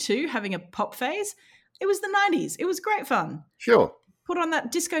like U2 having a pop phase. It was the 90s. It was great fun. Sure. Put on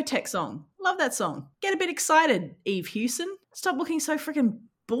that Discotheque song. Love that song. Get a bit excited, Eve Hewson. Stop looking so freaking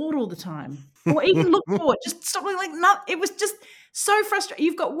bored all the time. Or even look bored. Just stop looking like it was just so frustrating.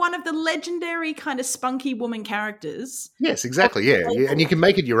 You've got one of the legendary kind of spunky woman characters. Yes, exactly. Yeah. And you can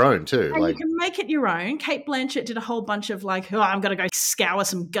make it your own too. And you can make it your own. Cate Blanchett did a whole bunch of like, I'm going to go scour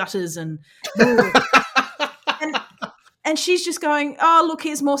some gutters and... And she's just going, oh, look,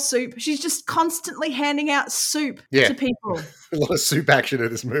 here's more soup. She's just constantly handing out soup to people. A lot of soup action in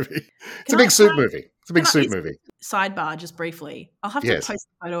this movie. It's a big soup movie. Sidebar, just briefly. I'll have to post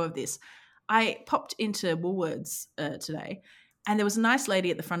a photo of this. I popped into Woolworths today, and there was a nice lady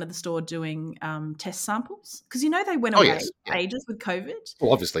at the front of the store doing test samples. Because, they went away ages with COVID.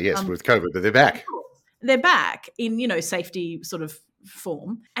 Well, obviously, yes, with COVID, but they're back. they're back in, safety sort of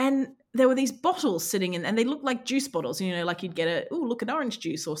form. And there were these bottles sitting in, and they looked like juice bottles, like you'd get look, an orange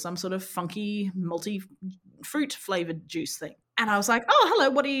juice or some sort of funky multi-fruit flavored juice thing. And I was like, oh, hello,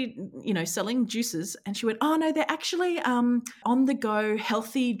 what are you, selling juices? And she went, oh, no, they're actually on-the-go,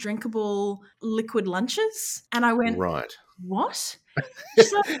 healthy, drinkable liquid lunches. And I went, right. What?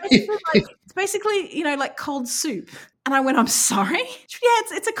 So it's basically, like cold soup. And I went, I'm sorry? Yeah,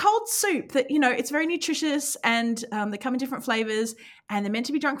 it's a cold soup that, it's very nutritious, and they come in different flavors, and they're meant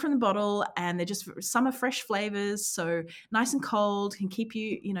to be drunk from the bottle, and they're just summer fresh flavors. So nice and cold, can keep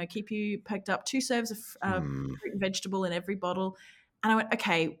you perked up. 2 serves of fruit and vegetable in every bottle. And I went,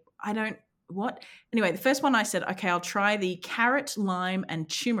 okay, what? Anyway, the first one I said, okay, I'll try the carrot, lime, and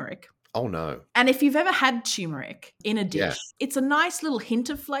turmeric. Oh, no. And if you've ever had turmeric in a dish, it's a nice little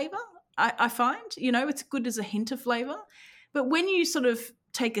hint of flavor. I find, it's good as a hint of flavor. But when you sort of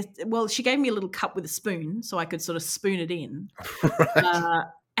she gave me a little cup with a spoon so I could sort of spoon it in. Right.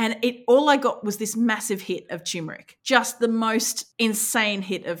 And all I got was this massive hit of turmeric, just the most insane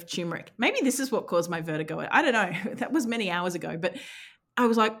hit of turmeric. Maybe this is what caused my vertigo. I don't know. That was many hours ago, but I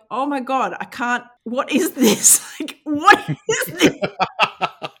was like, oh my God, I can't, what is this? Like, what is this?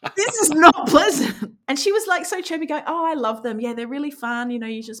 This is not pleasant. And she was like so chirpy going, oh, I love them. Yeah, they're really fun.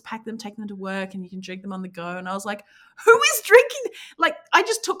 You just pack them, take them to work, and you can drink them on the go. And I was like, who is drinking? Like, I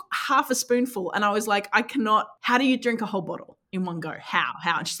just took half a spoonful, and I was like, I cannot, how do you drink a whole bottle in one go? How?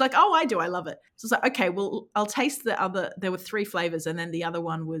 And she's like, oh, I do. I love it. So I was like, okay, well, I'll taste the other. There were 3 flavors, and then the other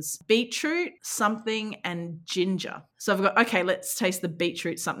one was beetroot, something, and ginger. So I've got, okay, let's taste the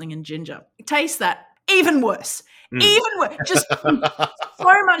beetroot, something, and ginger. Taste that. Even worse. Even worse. Just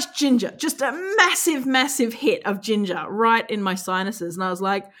so much ginger. Just a massive, massive hit of ginger right in my sinuses. And I was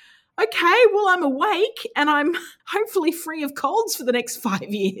like, okay, well, I'm awake and I'm hopefully free of colds for the next 5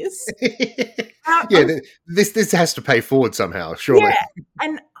 years. This has to pay forward somehow, surely. Yeah,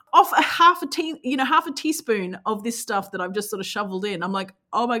 and off half a teaspoon of this stuff that I've just sort of shoveled in. I'm like,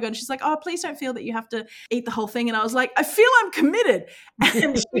 oh my God. And she's like, oh, please don't feel that you have to eat the whole thing. And I was like, I feel I'm committed.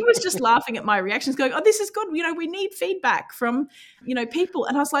 And she was just laughing at my reactions going, oh, this is good. We need feedback from, people.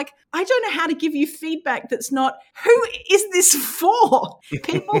 And I was like, I don't know how to give you feedback that's not, who is this for?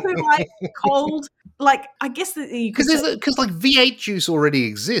 People who like cold, like, I guess that you could because like V8 juice already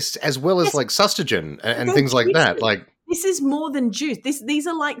exists, as well as like Sustagen and things like that. Like, this is more than juice. These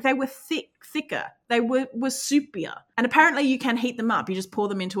are like, they were thicker. They were soupier. And apparently you can heat them up. You just pour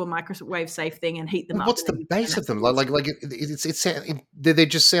them into a microwave safe thing and heat them up. What's the base of them? Like they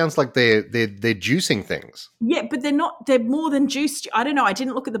just sounds like they're juicing things. Yeah, but they're not. They're more than juice. I don't know. I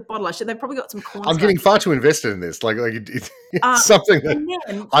didn't look at the bottle. They've probably got some corn. I'm getting far too invested in this. Like it's something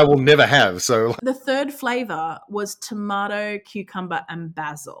that I will never have. So the third flavor was tomato, cucumber, and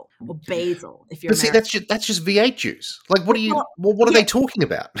basil, or basil. If you're, but see, that's just V8 juice. Like, what are you? What are they talking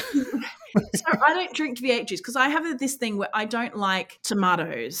about? So I don't drink V8 juice because I have this thing where I don't like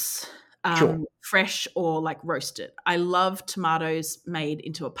tomatoes fresh or like roasted. I love tomatoes made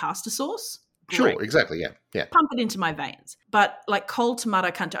into a pasta sauce. Great. Sure, exactly, yeah. Pump it into my veins. But like cold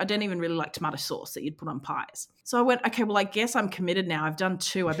tomato, I don't even really like tomato sauce that you'd put on pies. So I went, okay, well, I guess I'm committed now. I've done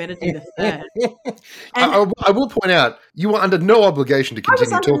 2. I better do the third. I will point out, you were under no obligation to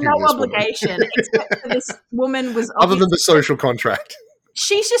continue talking. I was under no obligation, except for this woman was other than the social contract.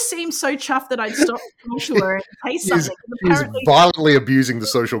 She just seemed so chuffed that I'd stop talking to her and taste something. He's violently abusing the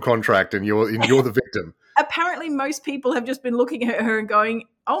social contract, and you're the victim. Apparently, most people have just been looking at her and going,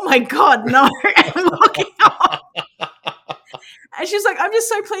 "Oh my God, no!" and looking off. And she's like, "I'm just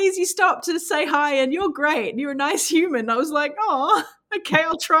so pleased you stopped to say hi, and you're great, and you're a nice human." I was like, "Oh, okay,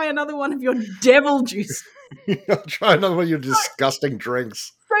 I'll try another one of your devil juice." I'll try another one of your disgusting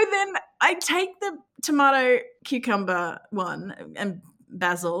drinks. So then I take the tomato, cucumber one and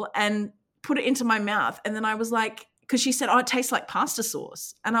basil and put it into my mouth. And then I was like, because she said, oh, it tastes like pasta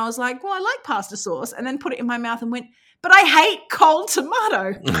sauce. And I was like, well, I like pasta sauce. And then put it in my mouth and went, but I hate cold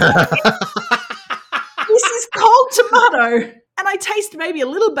tomato. This is cold tomato. And I taste maybe a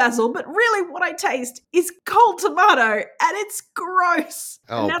little basil, but really what I taste is cold tomato, and it's gross.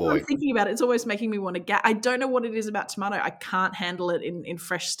 Oh, now boy. that I'm thinking about it, it's always making me want to I don't know what it is about tomato. I can't handle it in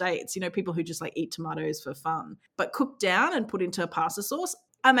fresh states. People who just like eat tomatoes for fun. But cooked down and put into a pasta sauce,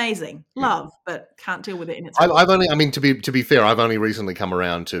 amazing. Love, but can't deal with it in its to be fair, I've only recently come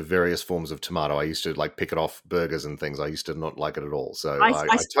around to various forms of tomato. I used to like pick it off burgers and things. I used to not like it at all. So I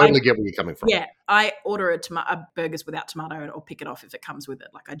totally get where you're coming from. Yeah, I order a burgers without tomato or pick it off if it comes with it.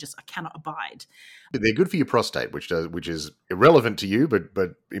 Like I cannot abide. They're good for your prostate, which is irrelevant to you,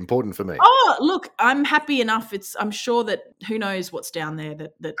 but important for me. Oh, look, I'm happy enough. I'm sure that who knows what's down there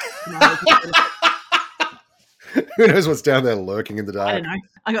that Who knows what's down there lurking in the dark? I don't know.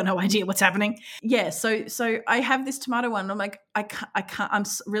 I got no idea what's happening. Yeah, so I have this tomato one. And I'm like, I can't.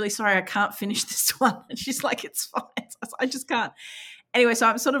 Really sorry, I can't finish this one. And she's like, it's fine. I just can't. Anyway, so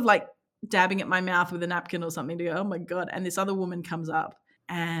I'm sort of like dabbing at my mouth with a napkin or something to go, oh my God. And this other woman comes up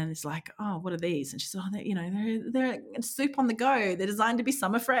and it's like, oh, what are these? And she said, oh, they're soup on the go. They're designed to be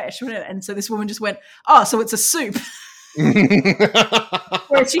summer fresh. And so this woman just went, oh, so it's a soup.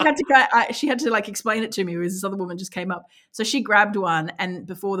 Where she had to like explain it to me, whereas this other woman just came up. So she grabbed one, and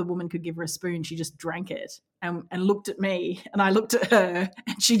before the woman could give her a spoon, she just drank it and looked at me, and I looked at her,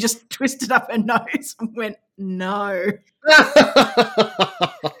 and she just twisted up her nose and went, no.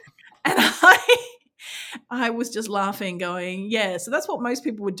 And I was just laughing, going, yeah. So that's what most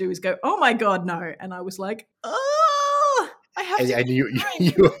people would do, is go, oh my God, no. And I was like, oh, I have to. And you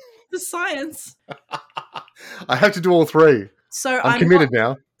the science. I have to do all three. So I'm committed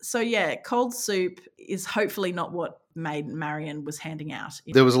now. So yeah, cold soup is hopefully not what Maid Marian was handing out.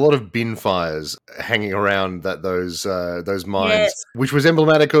 There was a lot of bin fires hanging around those mines, yes, which was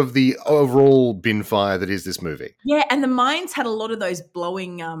emblematic of the overall bin fire that is this movie. Yeah, and the mines had a lot of those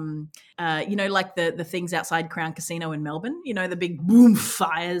blowing, like the things outside Crown Casino in Melbourne. You know, the big boom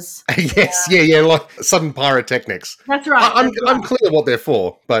fires. Yes, yeah, like sudden pyrotechnics. That's right. I'm clear what they're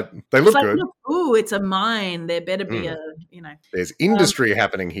for, but they look good. Ooh, it's a mine. There better be There's industry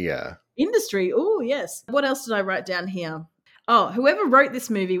happening here. Industry. Oh, yes. What else did I write down here? Oh, whoever wrote this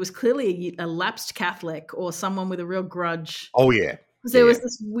movie was clearly a lapsed Catholic or someone with a real grudge. Oh, yeah. Because there was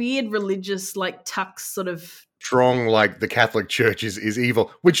this weird religious, like, tux sort of... Strong, like, the Catholic Church is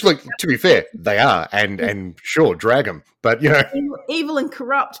evil. Which, look, to be fair, they are. And sure, drag them. But, Evil and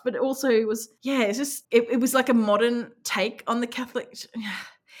corrupt, but also it was... Yeah, it's just... It was like a modern take on the Catholic...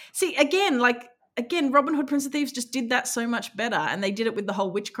 See, Again, Robin Hood, Prince of Thieves just did that so much better, and they did it with the whole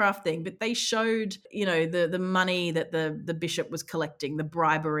witchcraft thing, but they showed, the money that the bishop was collecting, the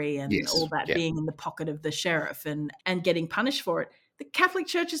bribery and all that being in the pocket of the sheriff and getting punished for it. The Catholic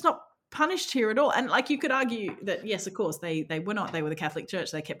Church is not punished here at all. And like you could argue that, yes, of course, they were not. They were the Catholic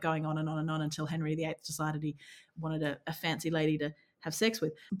Church. They kept going on and on and on until Henry VIII decided he wanted a fancy lady to have sex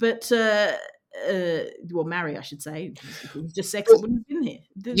with. But... marry, I should say. Just sex wouldn't have been here.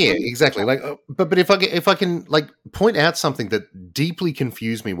 Yeah, exactly. Like, but if I can like point out something that deeply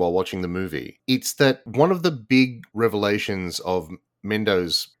confused me while watching the movie, it's that one of the big revelations of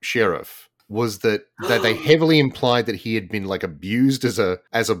Mendo's sheriff was that they heavily implied that he had been like abused as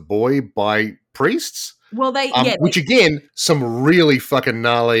a boy by priests. Well, which again, some really fucking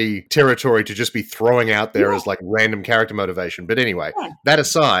gnarly territory to just be throwing out there as like random character motivation. But anyway, that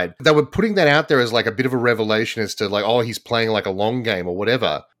aside, they were putting that out there as like a bit of a revelation as to like, oh, he's playing like a long game or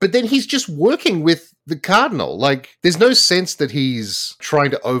whatever. But then he's just working with the cardinal. Like, there's no sense that he's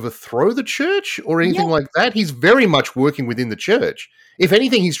trying to overthrow the church or anything like that. He's very much working within the church. If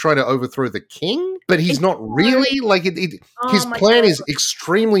anything, he's trying to overthrow the king, but he's not really. Like, his plan is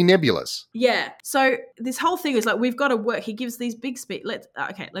extremely nebulous. Yeah. So this whole thing is like, we've got to work. He gives these big speech. Let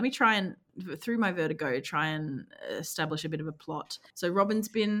me try and, through my vertigo, try and establish a bit of a plot. So Robin's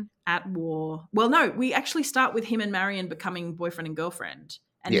been at war. Well, no, we actually start with him and Marian becoming boyfriend and girlfriend.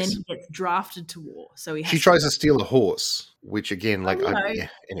 And then he gets drafted to war. So she tries to steal a horse, which again, like,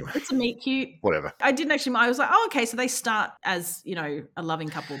 anyway. It's a meet cute. Whatever. I was like, oh, okay. So they start as, a loving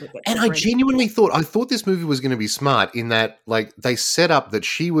couple. And I genuinely thought this movie was going to be smart in that, like, they set up that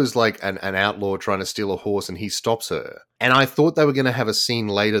she was like an outlaw trying to steal a horse and he stops her. And I thought they were going to have a scene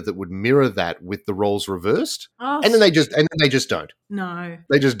later that would mirror that with the roles reversed. Oh, and then they just don't. No.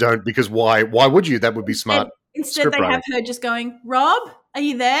 They just don't, because why would you? That would be smart. Instead, they have her just going, Rob, are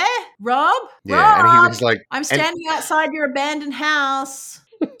you there? Rob? Yeah, Rob, and he was like... I'm standing outside your abandoned house.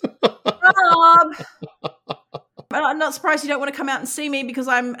 Rob! I'm not surprised you don't want to come out and see me because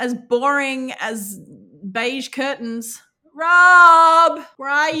I'm as boring as beige curtains. Rob! Where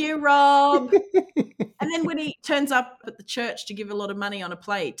are you, Rob? And then when he turns up at the church to give a lot of money on a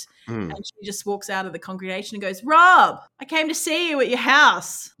plate, and she just walks out of the congregation and goes, Rob, I came to see you at your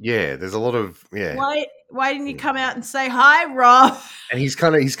house. Yeah, there's a lot of, Why didn't you come out and say hi, Rob? And he's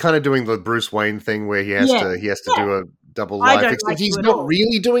kind of doing the Bruce Wayne thing where he has to do a double life, except he's not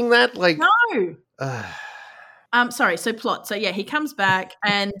really doing that. Like, no. Sorry. So plot. So he comes back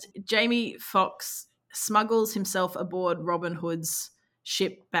and Jamie Foxx smuggles himself aboard Robin Hood's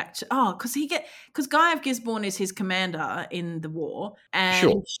ship back to because Guy of Gisborne is his commander in the war, and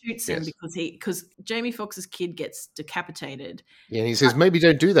Sure. shoots him Yes. because Jamie Foxx's kid gets decapitated. Yeah, and he says maybe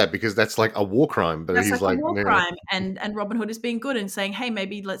don't do that because that's like a war crime. But That's he's like like, a war no. crime, and Robin Hood is being good and saying, "Hey,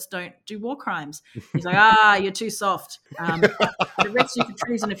 maybe let's don't do war crimes." He's like, "You're too soft. I'd arrest you for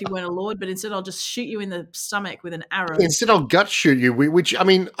treason if you weren't a lord, but instead I'll just shoot you in the stomach with an arrow." Instead, I'll gut shoot you. Which I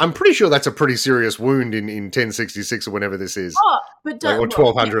mean, I'm pretty sure that's a pretty serious wound in 1066 or whenever this is, But or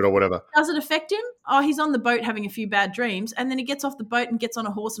 1200 or whatever. Does it affect him? Oh, he's on the boat having a few bad dreams, and then he gets off the boat and gets on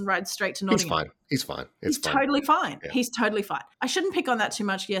a horse and rides straight to Nottingham. He's fine. He's fine. totally fine. Yeah. He's totally fine. I shouldn't pick on that too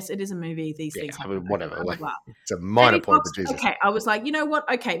much. Yes, it is a movie. These things happen. I mean, whatever. Blah, blah, blah. It's a minor Jamie point, Foxx, but Jesus. okay, I was like, you know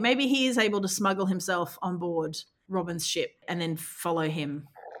what? Okay, maybe he is able to smuggle himself on board Robin's ship and then follow him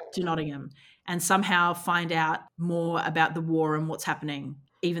to Nottingham and somehow find out more about the war and what's happening,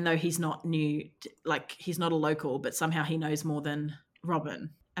 even though he's not new, like he's not a local, but somehow he knows more than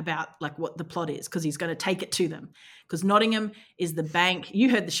Robin about like what the plot is because he's going to take it to them because Nottingham is the bank. You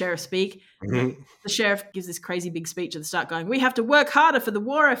heard the sheriff speak. Mm-hmm. The sheriff gives this crazy big speech at the start going, we have to work harder for the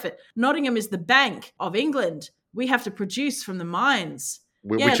war effort. Nottingham is the bank of England. We have to produce from the mines.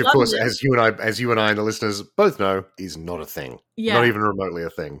 Which, of course, as you and I and the listeners both know, is not a thing. Yeah. Not even remotely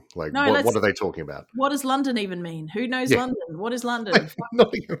a thing. Like, No, what are they talking about? What does London even mean? Who knows London? What is London?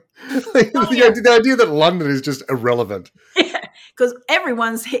 Nottingham. The idea that London is just irrelevant. Yeah, because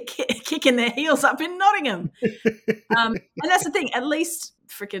everyone's kicking their heels up in Nottingham. And that's the thing. At least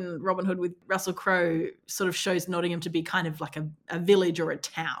freaking Robin Hood with Russell Crowe sort of shows Nottingham to be kind of like a village or a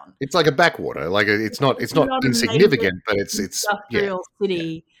town. It's like a backwater. Like it's not insignificant, but it's industrial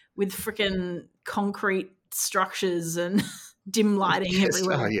city with freaking concrete structures and dim lighting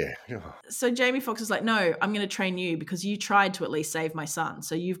everywhere. So Jamie Foxx is like, no, I'm going to train you because you tried to at least save my son.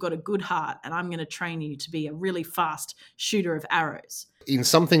 So you've got a good heart and I'm going to train you to be a really fast shooter of arrows. In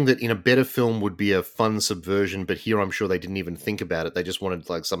something that in a better film would be a fun subversion, but here I'm sure they didn't even think about it. They just wanted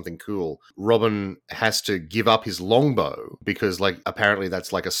like something cool. Robin has to give up his longbow because like apparently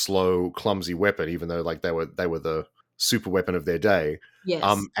that's like a slow, clumsy weapon, even though like they were the super weapon of their day.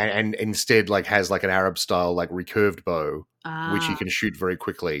 Yes. And instead like has like an Arab style like recurved bow, which he can shoot very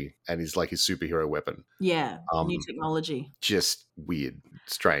quickly and is like his superhero weapon. Yeah. New technology. Just weird,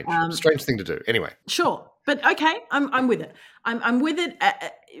 strange thing to do. Anyway. Sure. But okay, I'm with it. I'm with it.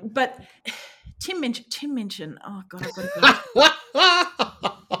 But Tim Minchin. Oh God, I've got to go.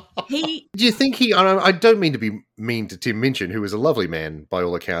 Do you think I don't mean to be mean to Tim Minchin, who is a lovely man by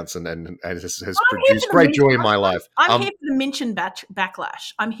all accounts and has produced great joy in my life. I'm here for the Minchin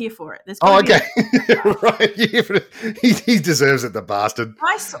backlash. I'm here for it. Okay. Right. He deserves it, the bastard.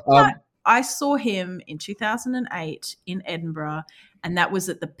 I saw him in 2008 in Edinburgh, and that was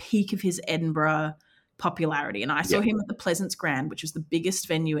at the peak of his Edinburgh popularity. And I saw him at the Pleasance Grand, which was the biggest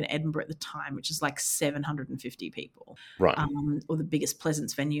venue in Edinburgh at the time, which is like 750 people. Right. Or the biggest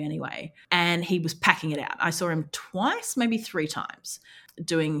Pleasance venue anyway. And he was packing it out. I saw him twice, maybe 3 times,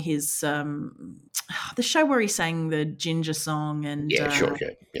 doing his the show where he sang the Ginger song and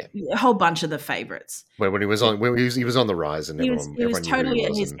a whole bunch of the favorites. When he was on the rise, and he was totally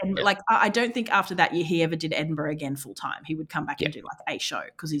at his end. Like I don't think after that year he ever did Edinburgh again full time. He would come back and do like a show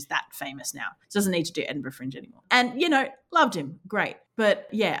because he's that famous now. He doesn't need to do Edinburgh Fringe anymore. And loved him, great. But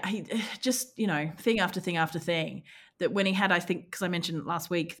he just thing after thing after thing. That when he had, I think, because I mentioned last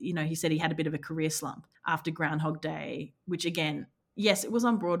week, he said he had a bit of a career slump after Groundhog Day, which again. Yes, it was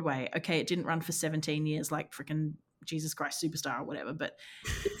on Broadway. Okay, it didn't run for 17 years like freaking Jesus Christ Superstar or whatever, but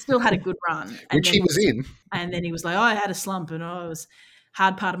it still had a good run. Which he was in. And then he was like, I had a slump and it was a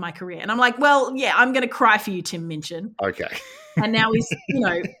hard part of my career. And I'm like, well, yeah, I'm going to cry for you, Tim Minchin. Okay. And now he's,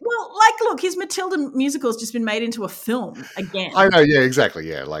 look, his Matilda musical has just been made into a film again. I know, yeah, exactly,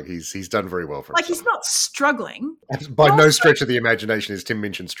 yeah. Like he's done very well for himself. He's not struggling. By no stretch of the imagination is Tim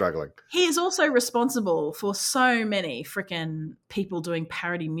Minchin struggling. He is also responsible for so many freaking people doing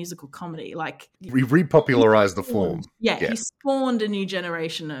parody musical comedy. Like he repopularized the form. Yeah, he spawned a new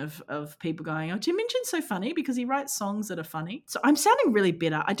generation of people going, oh, Tim Minchin's so funny because he writes songs that are funny. So I'm sounding really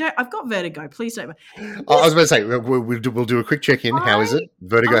bitter. I've got vertigo. Please don't. I was about to say we'll do a quick check-in. How is it?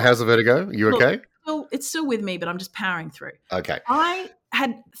 Vertigo? How's the vertigo? You okay? It's still with me, but I'm just powering through. Okay. I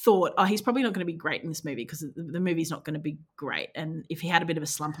had thought, he's probably not going to be great in this movie because the movie's not going to be great. And if he had a bit of a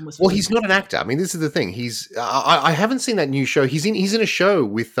slump and was he's not an actor. I mean, this is the thing. I haven't seen that new show. He's in a show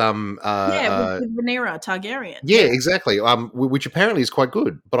with with Rhaenyra Targaryen. Yeah, exactly. Which apparently is quite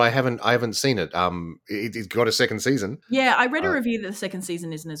good, but I haven't seen it. It's got a second season. Yeah, I read a review that the second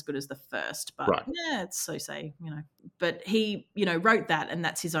season isn't as good as the first, but right. yeah, it's so say, but he, wrote that, and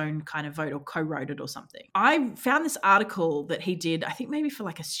that's his own kind of vote, or co-wrote it or something. I found this article that he did, I think maybe for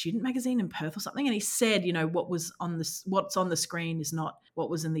like a student magazine in Perth or something, and he said, what's on the screen is not what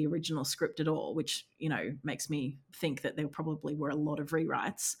was in the original script at all, which, makes me think that there probably were a lot of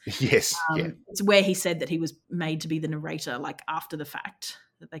rewrites. Yes. It's where he said that he was made to be the narrator, like after the fact,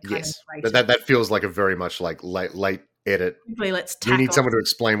 that they kind of that feels like a very much like late edit. Let's we need someone to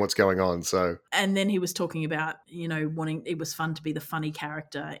explain what's going on. So, and then he was talking about wanting, it was fun to be the funny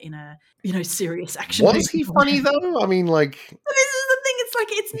character in a serious action. Was he funny though? I mean, like, this is the thing. It's like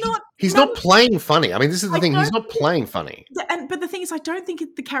it's not. He's not playing funny. I mean, this is the thing. He's not playing funny. But the thing is, I don't think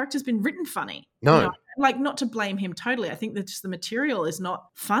the character's been written funny. No. Like, not to blame him totally. I think that just the material is not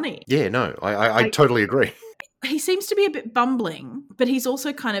funny. Yeah, no, I totally agree. He seems to be a bit bumbling, but he's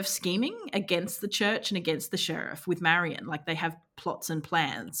also kind of scheming against the church and against the sheriff with Marion. Like, they have plots and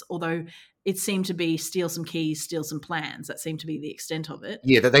plans, although it seemed to be steal some keys, steal some plans. That seemed to be the extent of it.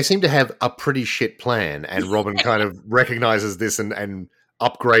 Yeah, they seem to have a pretty shit plan, and Robin kind of recognizes this and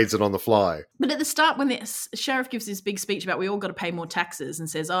upgrades it on the fly. But at the start, when the sheriff gives this big speech about we all got to pay more taxes and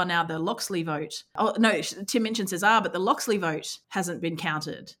says, now the Loxley vote. Oh, no, Tim Minchin says, but the Loxley vote hasn't been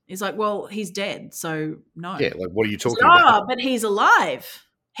counted. He's like, well, he's dead, so no. Yeah, like, what are you talking about? But he's alive.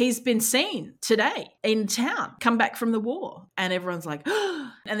 He's been seen today in town, come back from the war. And everyone's like,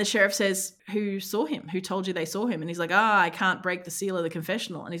 and the sheriff says, who saw him? Who told you they saw him? And he's like, I can't break the seal of the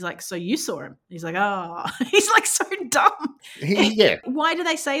confessional. And he's like, so you saw him? And he's like, he's like so dumb. Yeah. Why do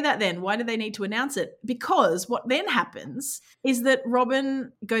they say that then? Why do they need to announce it? Because what then happens is that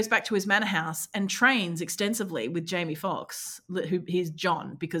Robin goes back to his manor house and trains extensively with Jamie Foxx, who he's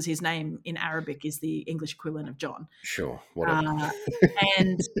John, because his name in Arabic is the English equivalent of John. Sure, whatever.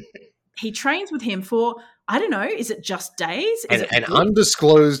 And he trains with him for, I don't know, is it just days? Is an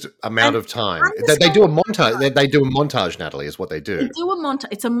undisclosed amount of time. They do a montage. They do a montage, Natalie, is what they do. They do a montage.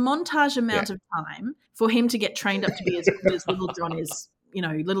 It's a montage amount of time for him to get trained up to be as good as Little John is.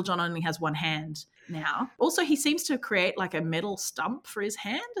 Little John only has one hand now. Also, he seems to create like a metal stump for his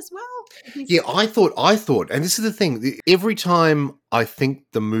hand as well. Yeah, I thought, and this is the thing, every time I think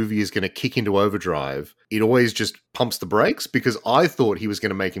the movie is going to kick into overdrive, it always just pumps the brakes, because I thought he was going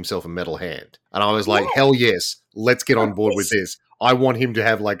to make himself a metal hand. And I was like, hell yes, let's get on board with this. I want him to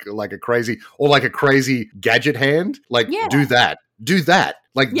have like a crazy gadget hand. Like, do that.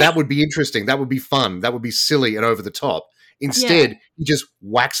 Like, that would be interesting. That would be fun. That would be silly and over the top. Instead, he just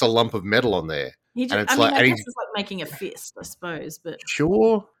whacks a lump of metal on there. I guess it's like making a fist, I suppose, but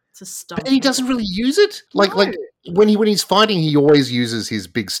sure. It's a stump. But he doesn't really use it. Like when he's fighting, he always uses his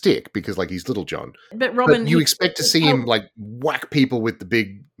big stick because like he's Little John. But Robin, you expect to see him like whack people with the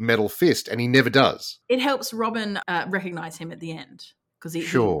big metal fist, and he never does. It helps Robin recognize him at the end because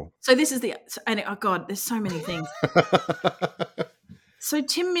sure. So this is oh God, there's so many things. So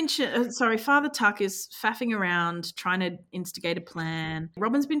Tim Minchin, Father Tuck is faffing around trying to instigate a plan.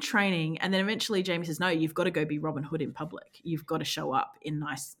 Robin's been training, and then eventually Jamie says, no, you've got to go be Robin Hood in public. You've got to show up in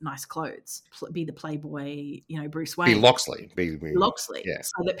nice clothes. Be the playboy, Bruce Wayne. Be Loxley. Loxley,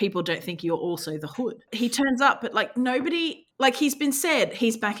 so that people don't think you're also the Hood. He turns up, but like nobody, like he's been said,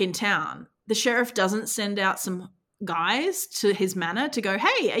 he's back in town. The sheriff doesn't send out some guys to his manor to go,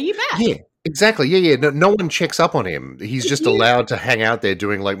 hey, are you back? Yeah. Exactly. Yeah. No one checks up on him. He's just allowed to hang out there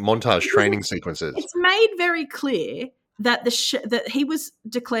doing like montage training sequences. It's made very clear that that he was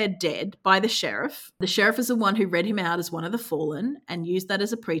declared dead by the sheriff. The sheriff is the one who read him out as one of the fallen and used that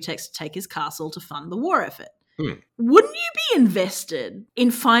as a pretext to take his castle to fund the war effort. Wouldn't you be invested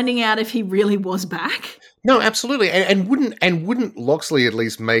in finding out if he really was back? No, absolutely. And wouldn't Loxley at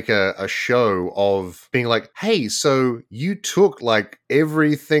least make a show of being like, hey, so you took like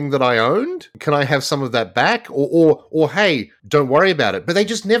everything that I owned? Can I have some of that back? Or hey, don't worry about it. But they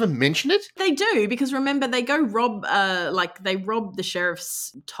just never mention it? They do, because remember, they go rob the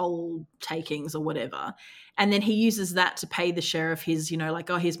sheriff's toll takings or whatever. And then he uses that to pay the sheriff his,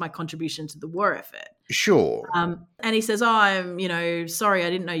 here's my contribution to the war effort. Sure. And he says, I'm, sorry, I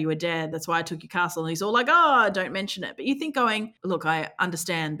didn't know you were dead. That's why I took your castle. And he's all like, don't mention it. But you think going, look, I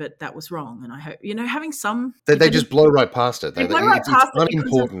understand, but that was wrong. And I hope, having some... They just blow right past it. They blow right past it. It's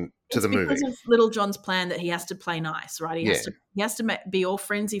unimportant to the movie. Because of Little John's plan that he has to play nice, right? He has to be all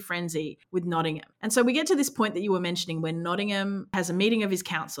frenzy with Nottingham. And so we get to this point that you were mentioning when Nottingham has a meeting of his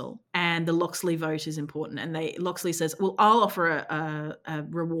council and the Loxley vote is important. And Loxley says, well, I'll offer a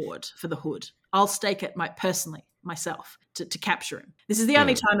reward for the Hood. I'll stake it myself to capture him. This is the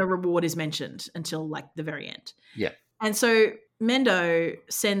only time a reward is mentioned until like the very end. Yeah. And so Mendo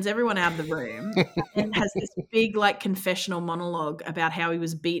sends everyone out of the room and has this big like confessional monologue about how he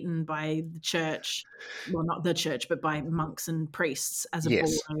was beaten by the church. Well, not the church, but by monks and priests as a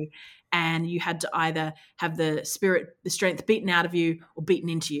Yes. boy. And you had to either have the strength beaten out of you or beaten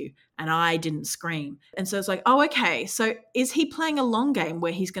into you. And I didn't scream. And so it's like, oh, okay. So is he playing a long game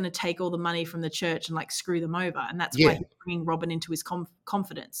where he's going to take all the money from the church and like screw them over? And that's why he's bringing Robin into his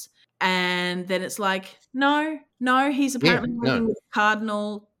confidence. And then it's like, no, he's apparently working with the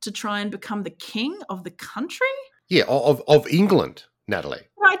cardinal to try and become the king of the country. Yeah, of England, Natalie.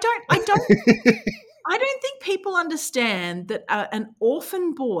 I don't I don't think people understand that an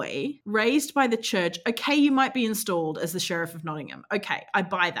orphan boy raised by the church, okay, you might be installed as the Sheriff of Nottingham. Okay, I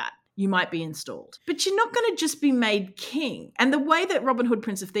buy that. You might be installed. But you're not going to just be made king. And the way that Robin Hood,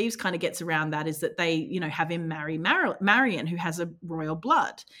 Prince of Thieves kind of gets around that is that they, have him marry Marian, who has a royal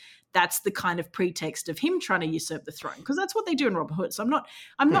blood. That's the kind of pretext of him trying to usurp the throne, because that's what they do in Robin Hood. So I'm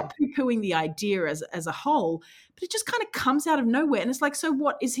not poo-pooing the idea as a whole, but it just kind of comes out of nowhere. And it's like, so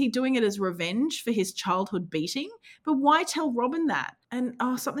what, is he doing it as revenge for his childhood beating? But why tell Robin that? And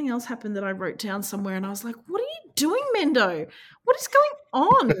something else happened that I wrote down somewhere, and I was like, what are you doing, Mendo? What is going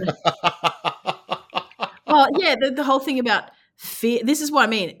on? Oh yeah, the whole thing about fear. This is what I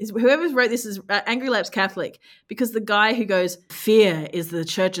mean. Whoever wrote this is Angry Lap's Catholic, because the guy who goes, fear is the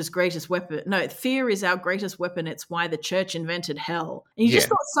church's greatest weapon. No, fear is our greatest weapon. It's why the church invented hell. And you just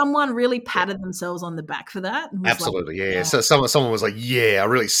thought someone really patted themselves on the back for that. And was absolutely, like, yeah. So someone was like, yeah, I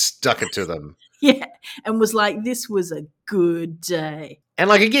really stuck it to them. Yeah, and was like, this was a good day. And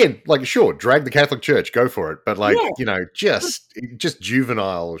like, again, like, sure, drag the Catholic Church, go for it. But like, just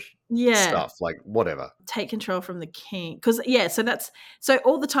juvenile stuff, like whatever. Take control from the king. Because, so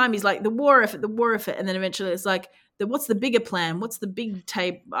all the time he's like, the war effort. And then eventually it's like, what's the bigger plan? What's the big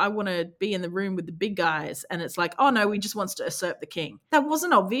tape? I want to be in the room with the big guys. And it's like, oh no, we just wants to usurp the king. That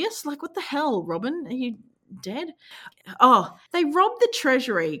wasn't obvious. Like, what the hell, Robin? Are you dead? Oh, they robbed the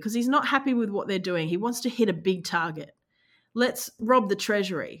treasury because he's not happy with what they're doing. He wants to hit a big target. Let's rob the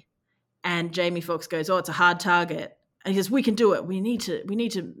treasury. And Jamie Foxx goes, oh, it's a hard target. And he says, we can do it. We need to,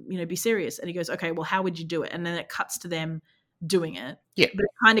 be serious. And he goes, okay, well, how would you do it? And then it cuts to them doing it. Yeah. But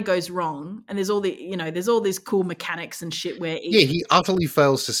it kind of goes wrong. And there's all these cool mechanics and shit where he utterly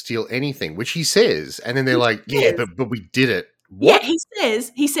fails to steal anything, which he says. And then they're like, but we did it. What? Yeah,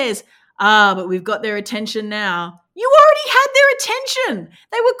 he says, but we've got their attention now. You already had their attention.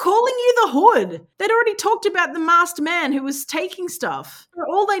 They were calling you the Hood. They'd already talked about the masked man who was taking stuff.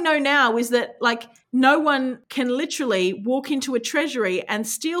 All they know now is that, like, no one can literally walk into a treasury and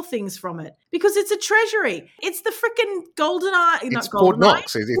steal things from it because it's a treasury. It's the freaking Golden Eye. It's Fort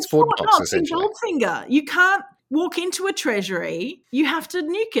Knox. It's Fort Knox, essentially. Goldfinger. You can't walk into a treasury. You have to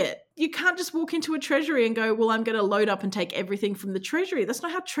nuke it. You can't just walk into a treasury and go, well, I'm going to load up and take everything from the treasury. That's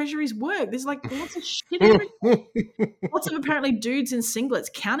not how treasuries work. There's like lots of shit everywhere. Lots of apparently dudes in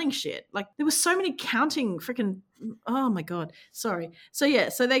singlets counting shit. Like, there were so many counting freaking, oh my God. Sorry. So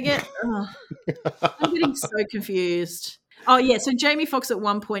they get, I'm getting so confused. Oh yeah, so Jamie Foxx at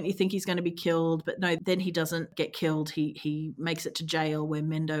one point you think he's going to be killed, but no, then he doesn't get killed. He makes it to jail where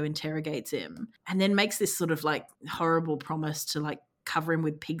Mendo interrogates him and then makes this sort of like horrible promise to like cover him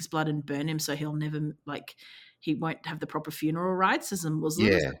with pig's blood and burn him so he'll never, like, he won't have the proper funeral rites as a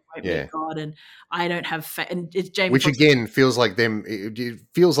Muslim. Yeah, so won't meet God, and I don't have and it's Jamie which Foxx. Again feels like them. It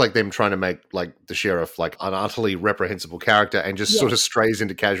feels like them trying to make like the sheriff like an utterly reprehensible character and just sort of strays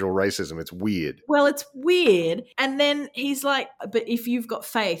into casual racism. It's weird. Well, it's weird, and then he's like, "But if you've got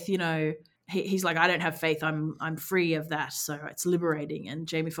faith, he's like, I don't have faith. I'm free of that, so it's liberating." And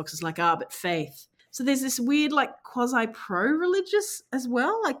Jamie Foxx is like, but faith. So there's this weird like quasi pro-religious as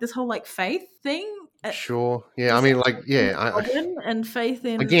well, like this whole like faith thing. Sure. Yeah. I mean, like, and faith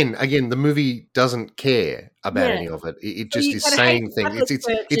in again, the movie doesn't care about any of it. It just is saying things.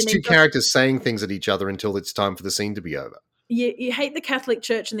 It's two characters saying things at each other until it's time for the scene to be over. You hate the Catholic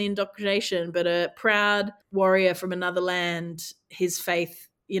Church and the indoctrination, but a proud warrior from another land, his faith,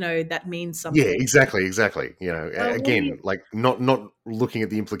 that means something. Yeah, exactly. Again, like not looking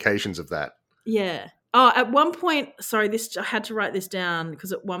at the implications of that. Yeah. Oh, at one point, sorry, I had to write this down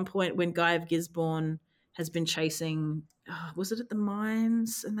because at one point when Guy of Gisborne has been chasing, was it at the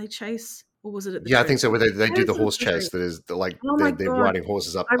mines and they chase? Or was it at the I think so, where they do the horse chase that is like they're riding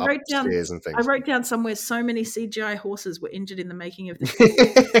horses upstairs and things. I wrote down somewhere so many CGI horses were injured in the making of this.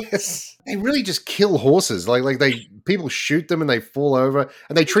 Yes. They really just kill horses. Like people shoot them and they fall over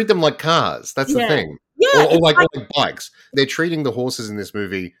and they treat them like cars. That's the thing. Yeah, or like bikes. They're treating the horses in this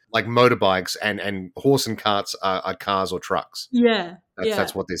movie like motorbikes, and horse and carts are cars or trucks. Yeah,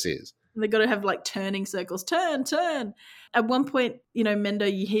 that's what this is. And they've got to have like turning circles. Turn, turn. At one point, you hear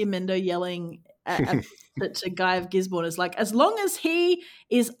Mendo yelling to Guy of Gisborne is like, as long as he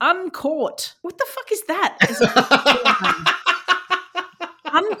is uncaught. What the fuck is that?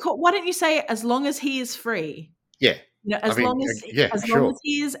 Uncaught. Why don't you say as long as he is free? Yeah. As long as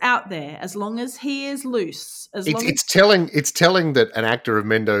he is out there, as long as he is loose, it's telling that an actor of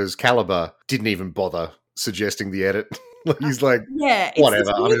Mendo's caliber didn't even bother suggesting the edit. He's like,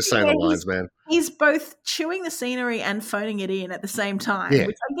 whatever. I'm just saying the lines, man. He's both chewing the scenery and phoning it in at the same time,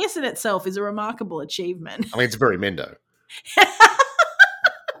 which I guess in itself is a remarkable achievement. I mean, it's very Mendo.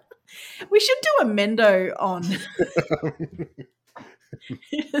 We should do a Mendo on.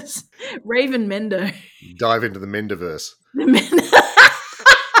 Yes. Raven Mendo. Dive into the Mendoverse.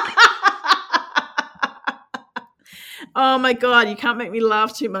 Oh my God, you can't make me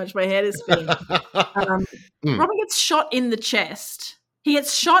laugh too much. My head is spinning. Robin gets shot in the chest. He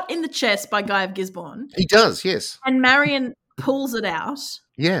gets shot in the chest by Guy of Gisborne. He does, yes. And Marion pulls it out.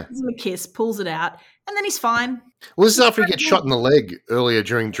 Yeah. Gives him a kiss, pulls it out, and then he's fine. Well, this is after he gets shot in the leg earlier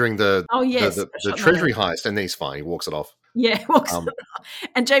during the treasury heist, and then he's fine. He walks it off. Yeah, walks it off.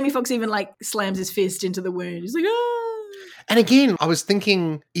 And Jamie Foxx even like slams his fist into the wound. He's like, ah. And again, I was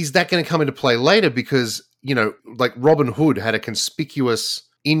thinking, is that going to come into play later? Because, like Robin Hood had a conspicuous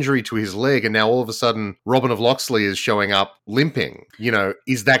injury to his leg, and now all of a sudden Robin of Locksley is showing up limping.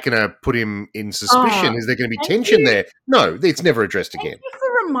 Is that going to put him in suspicion? Is there going to be tension there? No, it's never addressed again. Thank you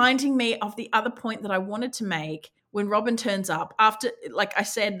for reminding me of the other point that I wanted to make when Robin turns up after, like I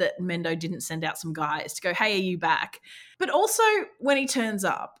said, that Mendo didn't send out some guys to go, hey, are you back? But also when he turns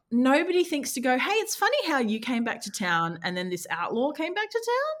up, nobody thinks to go, hey, it's funny how you came back to town and then this outlaw came back to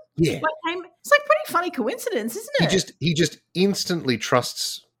town. Yeah. It's like pretty funny coincidence, isn't it? He just instantly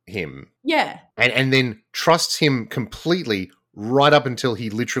trusts him. Yeah. And then trusts him completely right up until he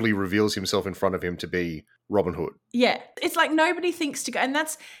literally reveals himself in front of him to be Robin Hood. Yeah, it's like nobody thinks to go, and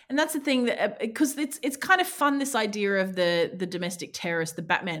that's the thing that because it's kind of fun, this idea of the domestic terrorist, the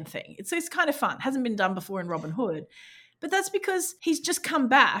Batman thing. It's kind of fun. It hasn't been done before in Robin Hood, but that's because he's just come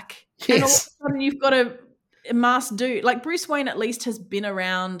back. Yes. And all of a sudden you've got a masked dude. Like Bruce Wayne at least has been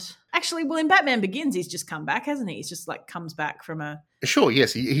around. Actually, well, in Batman Begins, he's just come back, hasn't he? He's just like comes back from a... Sure,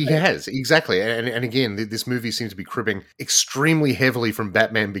 yes, he has, exactly. And again, this movie seems to be cribbing extremely heavily from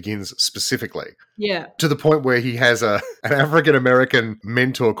Batman Begins specifically. Yeah. To the point where he has an African-American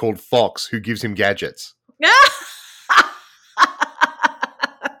mentor called Fox who gives him gadgets.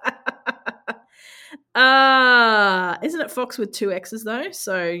 Isn't it Fox with 2 X's though?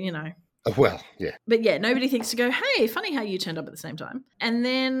 So, Well, yeah. But yeah, nobody thinks to go, hey, funny how you turned up at the same time. And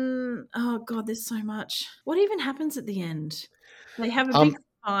then, oh God, there's so much. What even happens at the end? They have a big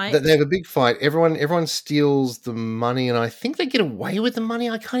fight. They have a big fight. Everyone steals the money, and I think they get away with the money.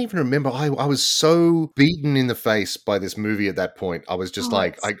 I can't even remember. I was so beaten in the face by this movie at that point. I was just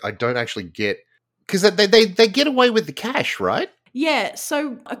I don't actually get... Because they get away with the cash, right? Yeah,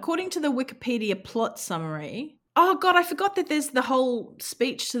 so according to the Wikipedia plot summary... Oh, God, I forgot that there's the whole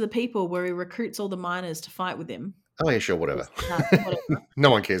speech to the people where he recruits all the miners to fight with him. Oh, yeah, sure, whatever.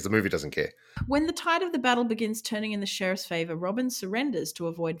 No one cares. The movie doesn't care. When the tide of the battle begins turning in the sheriff's favour, Robin surrenders to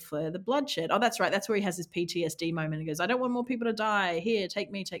avoid further bloodshed. Oh, that's right. That's where he has his PTSD moment and goes, I don't want more people to die. Here,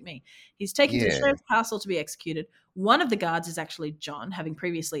 take me, take me. He's taken to the sheriff's castle to be executed. One of the guards is actually John, having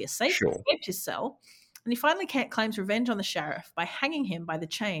previously escaped his cell. And he finally claims revenge on the sheriff by hanging him by the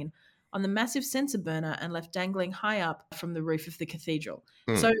chain on the massive censer burner and left dangling high up from the roof of the cathedral.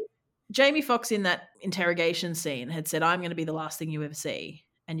 So Jamie Foxx in that interrogation scene had said, I'm going to be the last thing you ever see,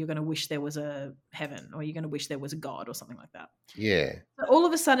 and you're going to wish there was a heaven, or you're going to wish there was a God, or something like that. Yeah. So all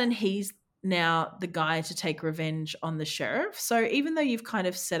of a sudden, he's now the guy to take revenge on the sheriff. So even though you've kind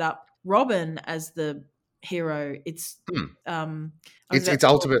of set up Robin as the hero, it's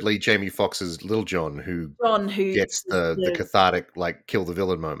ultimately Jamie Foxx's Little John who gets the cathartic, like, kill the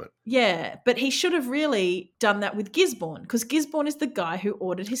villain moment. Yeah, but he should have really done that with Gisborne, because Gisborne is the guy who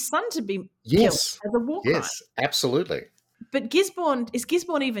ordered his son to be killed as a war crime. Yes, absolutely. But is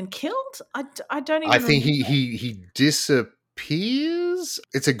Gisborne even killed? I don't even. I think he disappears.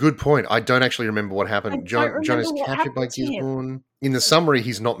 It's a good point. I don't actually remember what happened. John is captured by Gisborne. In the summary,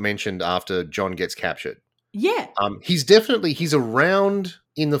 he's not mentioned after John gets captured. Yeah. He's around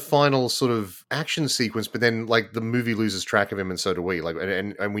in the final sort of action sequence, but then like the movie loses track of him, and so do we. Like,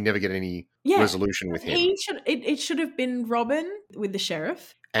 and we never get any resolution with him. It should have been Robin with the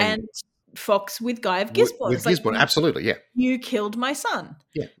sheriff and Fox with Guy of Gisborne. With Gisborne, absolutely, yeah. You killed my son.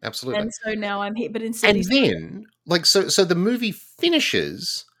 Yeah, absolutely. And so now I'm here, but instead so the movie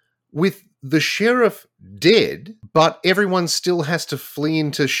finishes with the sheriff dead, but everyone still has to flee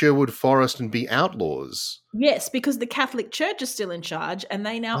into Sherwood Forest and be outlaws. Yes, because the Catholic Church is still in charge, and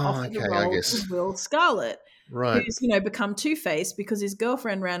they now offer the I role guess. of Will Scarlet, Right. who's become Two-Faced because his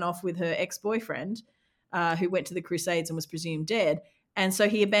girlfriend ran off with her ex-boyfriend, who went to the Crusades and was presumed dead. And so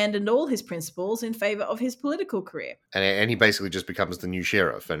he abandoned all his principles in favor of his political career. And he basically just becomes the new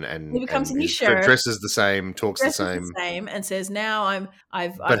sheriff, and He becomes a new sheriff, dresses the same, talks the same, and says, "Now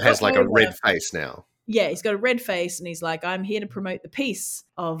I've has like a red face now." Yeah, he's got a red face, and he's like, "I'm here to promote the peace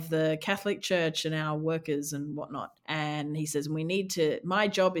of the Catholic Church and our workers and whatnot." And he says, my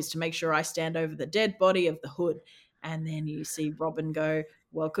job is to make sure I stand over the dead body of the Hood. And then you see Robin go,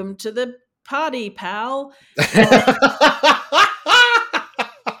 "Welcome to the party, pal."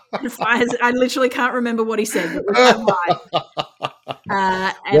 I literally can't remember what he said. But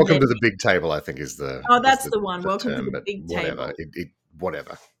Welcome to the big table, I think is the... that's the one. Welcome to the big table.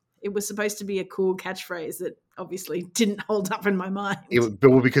 Whatever. It was supposed to be a cool catchphrase that obviously didn't hold up in my mind.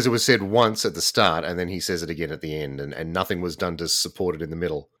 Because it was said once at the start, and then he says it again at the end, and nothing was done to support it in the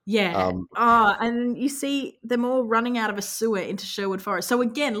middle. Yeah. And you see them all running out of a sewer into Sherwood Forest. So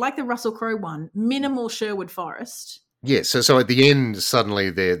again, like the Russell Crowe one, minimal Sherwood Forest. Yeah, so at the end, suddenly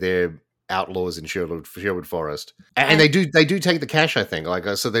they're outlaws in Sherwood Forest, and they do take the cash. I think,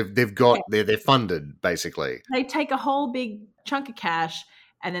 so they've got they're funded basically. They take a whole big chunk of cash,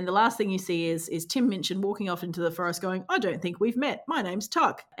 and then the last thing you see is Tim Minchin walking off into the forest, going, "I don't think we've met. My name's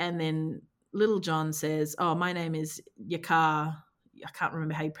Tuck." And then Little John says, "Oh, my name is Yakar." I can't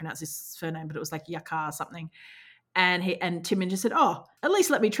remember how you pronounce his surname, but it was like Yakar something. And Tim Minchin said, "Oh, at least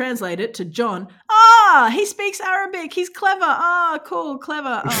let me translate it to John. Ah, he speaks Arabic. He's clever. Ah, cool,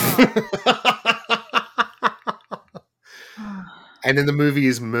 clever." And then the movie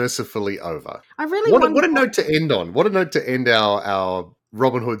is mercifully over. I really what a note to end on. What a note to end our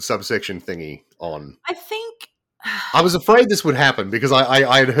Robin Hood subsection thingy on. I think I was afraid this would happen because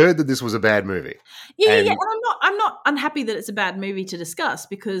I had heard that this was a bad movie. Yeah. And I'm not unhappy that it's a bad movie to discuss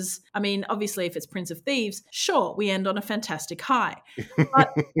because, I mean, obviously if it's Prince of Thieves, sure, we end on a fantastic high.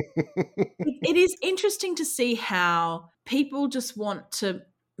 But it is interesting to see how people just want to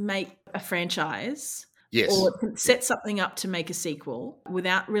make a franchise. Yes. Or set something up to make a sequel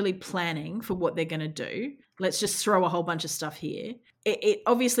without really planning for what they're going to do. Let's just throw a whole bunch of stuff here. It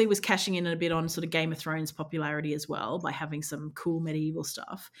obviously was cashing in a bit on sort of Game of Thrones popularity as well by having some cool medieval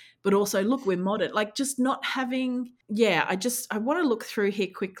stuff. But also, look, we're modern. Like just not having, I want to look through here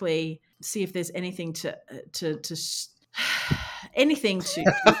quickly, see if there's anything anything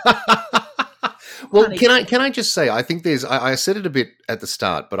to... Well, can I just say, I think there's, I said it a bit at the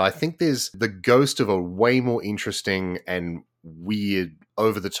start, but I think there's the ghost of a way more interesting and weird,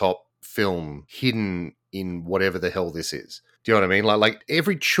 over-the-top film hidden in whatever the hell this is. Do you know what I mean? Like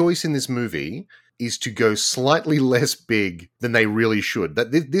every choice in this movie is to go slightly less big than they really should.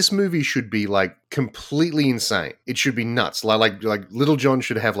 That this movie should be like completely insane. It should be nuts. Like Little John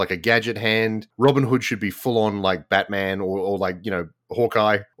should have like a gadget hand. Robin Hood should be full on like Batman or like,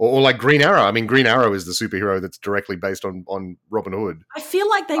 Hawkeye or like Green Arrow. I mean, Green Arrow is the superhero that's directly based on Robin Hood. I feel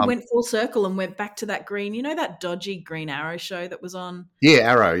like they went full circle and went back to that that dodgy Green Arrow show that was on. Yeah,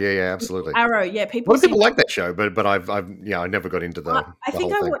 Arrow. Yeah, absolutely. Arrow. Yeah, A lot of people like that show, but I never got into the. I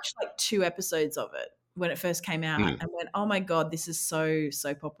think I watched like 2 episodes of it when it first came out and went, "Oh my god, this is so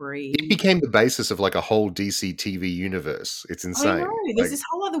soap opera-y." It became the basis of like a whole DC TV universe. It's insane. I know. There's this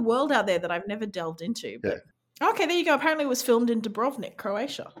whole other world out there that I've never delved into. But okay, there you go. Apparently, it was filmed in Dubrovnik,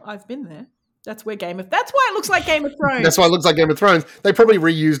 Croatia. I've been there. That's why it looks like Game of Thrones. That's why it looks like Game of Thrones. They probably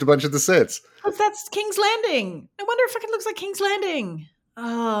reused a bunch of the sets. That's King's Landing. I wonder if it looks like King's Landing.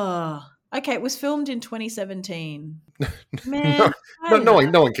 Oh, okay. It was filmed in 2017. Man, no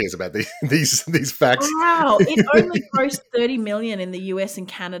one cares about these facts. Wow, it only grossed 30 million in the US and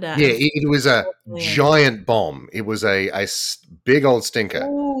Canada. Yeah, it was a giant bomb. It was a big old stinker.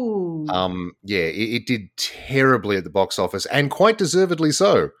 Ooh. It did terribly at the box office and quite deservedly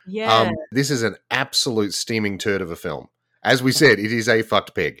so. Yeah. This is an absolute steaming turd of a film. As we said, it is a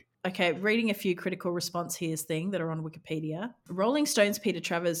fucked pig. Okay, reading a few critical response here's thing that are on Wikipedia. Rolling Stone's Peter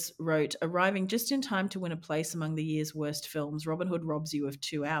Travers wrote, "Arriving just in time to win a place among the year's worst films, Robin Hood robs you of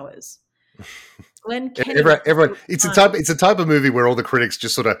 2 hours." Glenn Kennedy, everyone, it's a type of movie where all the critics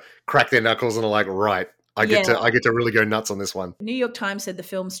just sort of crack their knuckles and are like, right, I get to really go nuts on this one. New York Times said the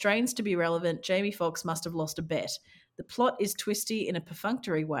film strains to be relevant. Jamie Foxx must have lost a bet. The plot is twisty in a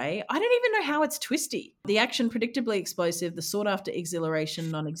perfunctory way. I don't even know how it's twisty. The action predictably explosive, the sought-after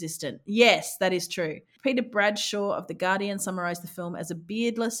exhilaration non-existent. Yes, that is true. Peter Bradshaw of The Guardian summarised the film as a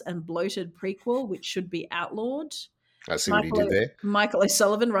beardless and bloated prequel which should be outlawed. I see what he did there. Michael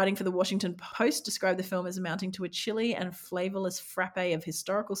O'Sullivan, writing for the Washington Post, described the film as amounting to a chilly and flavourless frappe of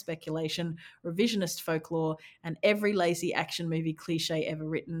historical speculation, revisionist folklore, and every lazy action movie cliche ever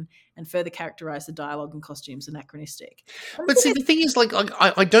written, and further characterised the dialogue and costumes anachronistic. But see, the thing is, like,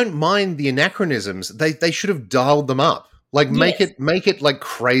 I don't mind the anachronisms. They should have dialed them up. Like, make it like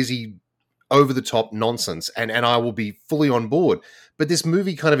crazy, over the top nonsense, and I will be fully on board. But this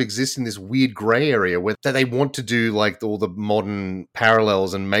movie kind of exists in this weird gray area where they want to do like all the modern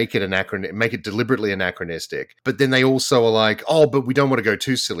parallels and make it deliberately anachronistic. But then they also are like, oh, but we don't want to go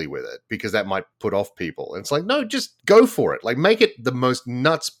too silly with it because that might put off people. And it's like, no, just go for it. Like, make it the most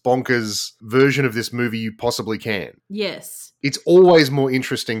nuts bonkers version of this movie you possibly can. Yes. It's always more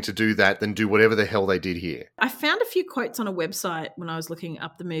interesting to do that than do whatever the hell they did here. I found a few quotes on a website when I was looking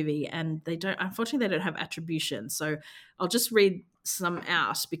up the movie, and unfortunately, they don't have attribution. So I'll just read some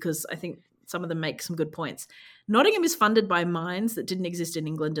out because I think some of them make some good points. Nottingham is funded by mines that didn't exist in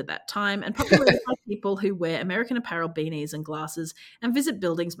England at that time and populated by people who wear American Apparel beanies and glasses and visit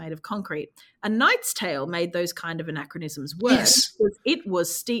buildings made of concrete. A Knight's Tale made those kind of anachronisms work because it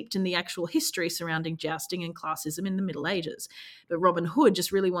was steeped in the actual history surrounding jousting and classism in the Middle Ages. But Robin Hood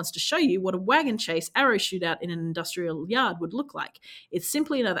just really wants to show you what a wagon chase arrow shootout in an industrial yard would look like. It's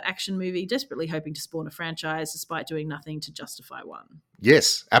simply another action movie desperately hoping to spawn a franchise despite doing nothing to justify one.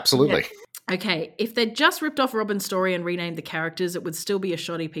 Yes, absolutely. Yeah. Okay, if they'd just ripped off Robin's story and renamed the characters, it would still be a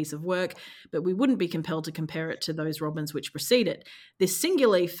shoddy piece of work, but we wouldn't be compelled to compare it to those Robins which preceded. This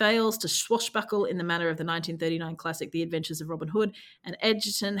singularly fails to swashbuckle in the manner of the 1939 classic The Adventures of Robin Hood, and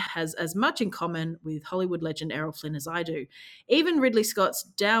Edgerton has as much in common with Hollywood legend Errol Flynn as I do. Even Ridley Scott's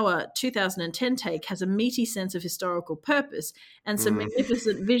dour 2010 take has a meaty sense of historical purpose and some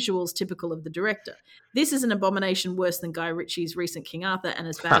magnificent visuals typical of the director. This is an abomination worse than Guy Ritchie's recent King Arthur and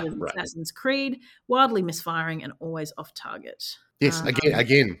as bad as Assassin's Creed, wildly misfiring and always off target. Yes,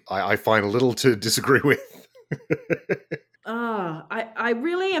 again, I find a little to disagree with. I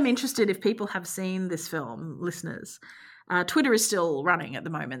really am interested if people have seen this film, listeners. Twitter is still running at the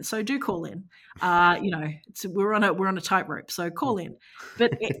moment, so do call in. We're on a tightrope, so call in.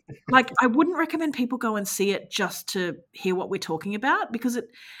 But I wouldn't recommend people go and see it just to hear what we're talking about, because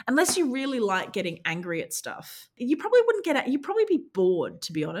unless you really like getting angry at stuff, you probably wouldn't get it. You'd probably be bored,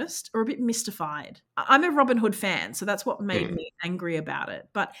 to be honest, or a bit mystified. I'm a Robin Hood fan, so that's what made me angry about it.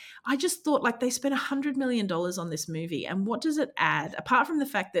 But I just thought, they spent $100 million on this movie, and what does it add apart from the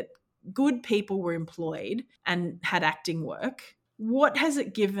fact that good people were employed and had acting work? What has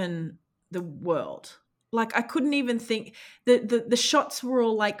it given the world? I couldn't even think. The shots were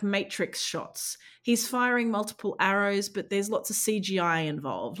all like Matrix shots. He's firing multiple arrows, but there's lots of CGI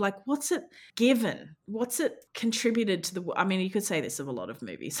involved. What's it given? What's it contributed to the? I mean, you could say this of a lot of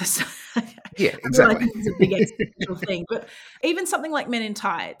movies. Yeah, exactly. It's a big existential thing. But even something like Men in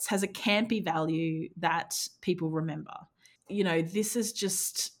Tights has a campy value that people remember. This is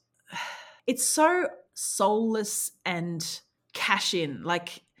just. It's so soulless and cash in.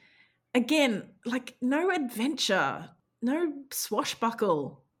 Again, no adventure, no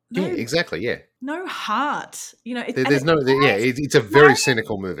swashbuckle. No, yeah, exactly. Yeah. No heart. It's a very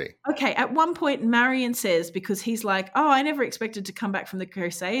cynical movie. Okay. At one point, Marion says, because he's like, oh, I never expected to come back from the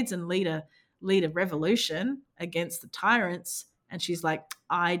Crusades and lead a revolution against the tyrants. And she's like,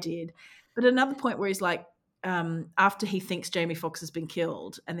 I did. But another point where he's like, after he thinks Jamie Foxx has been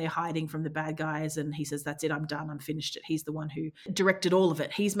killed and they're hiding from the bad guys, and he says, that's it, I'm done, I'm finished it. He's the one who directed all of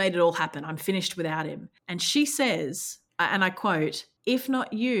it. He's made it all happen. I'm finished without him. And she says, and I quote, if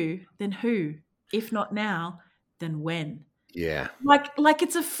not you, then who? If not now, then when? Yeah. Like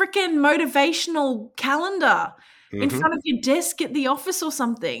it's a freaking motivational calendar in front of your desk at the office or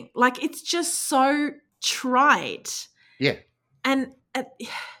something. It's just so trite. Yeah. And at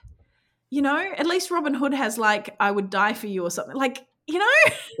least Robin Hood has I would die for you or something.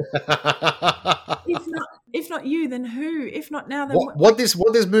 If not you, then who? If not now, then what this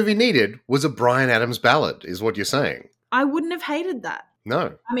movie needed was a Bryan Adams ballad, is what you're saying. I wouldn't have hated that.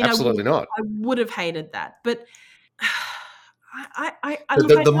 No, absolutely not. I would have hated that, but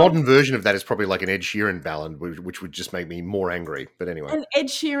the modern version of that is probably like an Ed Sheeran ballad, which would just make me more angry. But anyway, an Ed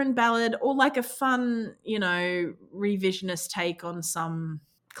Sheeran ballad, or a fun, revisionist take on some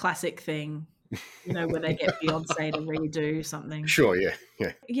classic thing, where they get Beyonce to redo something. Sure,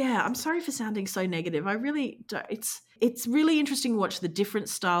 yeah. Yeah, I'm sorry for sounding so negative. I really don't. It's really interesting to watch the different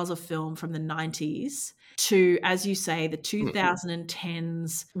styles of film from the 90s to, as you say, the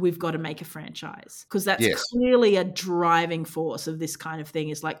 2010s. We've got to make a franchise, because that's clearly a driving force of this kind of thing,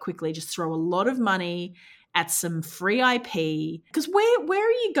 is quickly just throw a lot of money at some free IP. Because where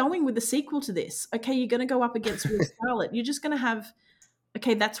are you going with the sequel to this? Okay, you're going to go up against Will Scarlet. You're just going to have,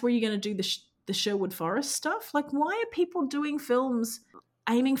 okay, that's where you're going to do the Sherwood Forest stuff. Like, why are people doing films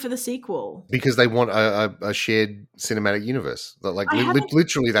aiming for the sequel? Because they want a shared cinematic universe. Like,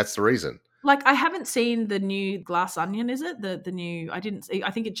 literally, that's the reason. Like, I haven't seen the new Glass Onion, is it? The new, I didn't see,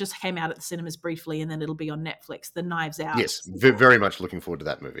 I think it just came out at the cinemas briefly and then it'll be on Netflix, the Knives Out. Yes, very much looking forward to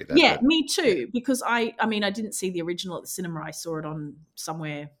that movie. Me too, because I mean, I didn't see the original at the cinema. I saw it on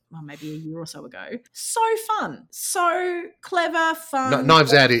somewhere, maybe a year or so ago. So fun. So clever, fun.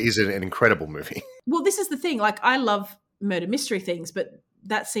 Knives Out is an incredible movie. Well, this is the thing. Like, I love murder mystery things, but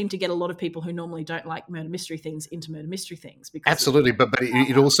that seemed to get a lot of people who normally don't like murder mystery things into murder mystery things. Because absolutely, but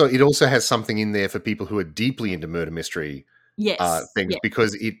it also has something in there for people who are deeply into murder mystery things,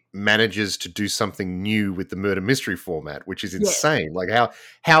 because it manages to do something new with the murder mystery format, which is insane. Like,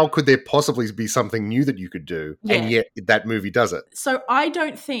 how could there possibly be something new that you could do, and yet that movie does it? So I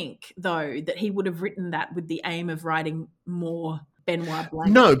don't think, though, that he would have written that with the aim of writing more Benoit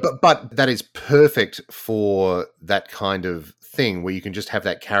Blanc. No, but that is perfect for that kind of thing where you can just have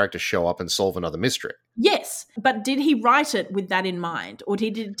that character show up and solve another mystery. Yes, but did he write it with that in mind, or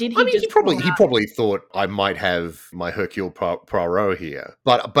did he? I mean, he probably thought I might have my Hercule Poirot here,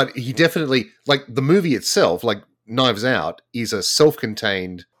 but he definitely, like, the movie itself, like Knives Out, is a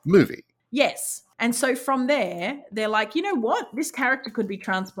self-contained movie. Yes. And so from there, they're like, you know what? This character could be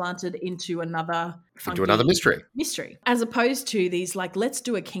transplanted into another mystery. As opposed to these, like, let's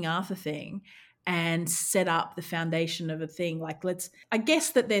do a King Arthur thing and set up the foundation of a thing. Like, I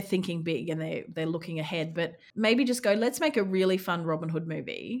guess that they're thinking big and they're looking ahead, but maybe just go, let's make a really fun Robin Hood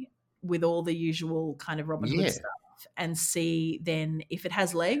movie with all the usual kind of Robin Hood stuff, and see then if it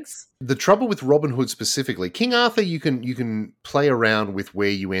has legs. The trouble with Robin Hood specifically, King Arthur, you can play around with where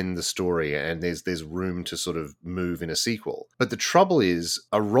you end the story, and there's room to sort of move in a sequel. But the trouble is,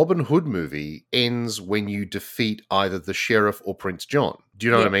 a Robin Hood movie ends when you defeat either the sheriff or Prince John. Do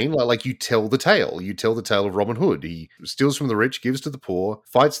you know what I mean? Like, you tell the tale. You tell the tale of Robin Hood. He steals from the rich, gives to the poor,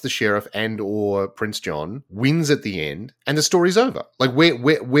 fights the sheriff and or Prince John, wins at the end, and the story's over. Like,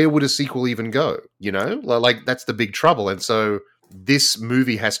 where would a sequel even go? You know? Like, that's the big trouble. And so this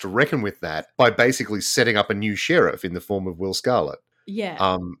movie has to reckon with that by basically setting up a new sheriff in the form of Will Scarlet.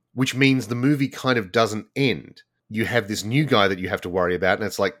 Yeah. Which means the movie kind of doesn't end. You have this new guy that you have to worry about, and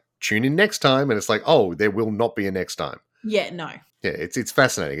it's like, tune in next time, and it's like, oh, there will not be a next time. Yeah, no. Yeah, it's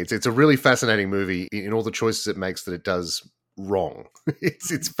fascinating. It's a really fascinating movie in all the choices it makes that it does wrong.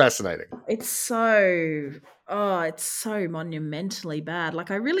 It's fascinating. It's so monumentally bad.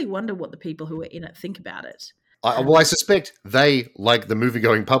 Like, I really wonder what the people who are in it think about it. I suspect they, like the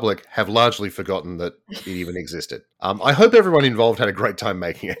movie-going public, have largely forgotten that it even existed. I hope everyone involved had a great time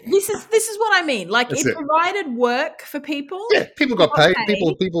making it. This is what I mean. Like, it provided work for people. Yeah, people got paid.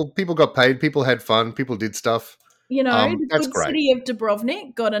 People got paid. People had fun. People did stuff. You know, the good city of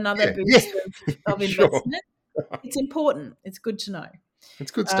Dubrovnik got another boost of investment. It's important. It's good to know.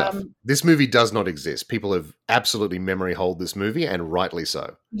 It's good stuff. This movie does not exist. People have absolutely memory hold this movie, and rightly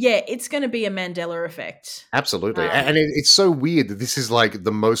so. Yeah, it's going to be a Mandela effect. Absolutely. And it's so weird that this is like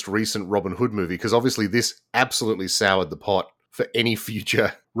the most recent Robin Hood movie, because obviously this absolutely soured the pot for any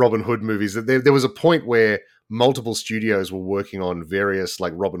future Robin Hood movies. There was a point where multiple studios were working on various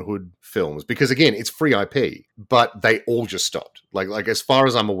like Robin Hood films, because again, it's free IP, but they all just stopped. Like as far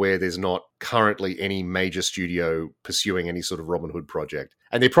as I'm aware, there's not currently any major studio pursuing any sort of Robin Hood project,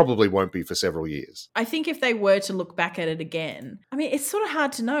 and there probably won't be for several years. I think if they were to look back at it again, I mean, it's sort of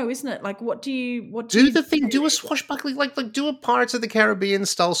hard to know, isn't it? Like, do a swashbuckling, like do a Pirates of the Caribbean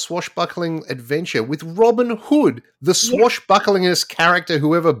style swashbuckling adventure with Robin Hood, the swashbucklingest character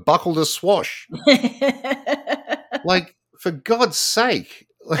who ever buckled a swash. Like, for God's sake.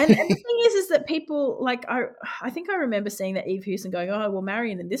 And the thing is that people, like, I think I remember seeing that Eve Hewson going, oh, well,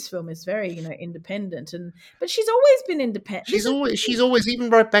 Marion in this film is very, independent, but she's always been independent. She's always,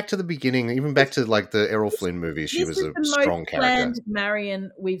 even right back to the beginning, even back to like the Errol Flynn movies, she was a strong character. Planned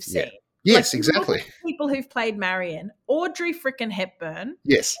Marion we've seen. Yeah. Yes, exactly. People who've played Marion, Audrey frickin' Hepburn,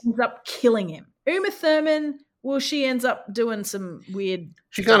 ends up killing him. Uma Thurman. Well, she ends up doing some weird.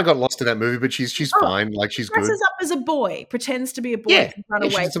 She kind of got lost in that movie, but she's fine. Like, she's dresses good. up as a boy, pretends to be a boy, and run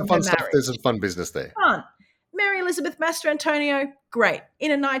away some from fun her stuff. marriage. There's some fun business there. Fun. Mary Elizabeth Mastrantonio, great,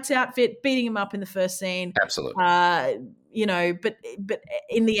 in a knight's outfit, beating him up in the first scene. Absolutely. But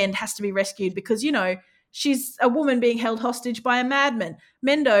in the end has to be rescued because she's a woman being held hostage by a madman.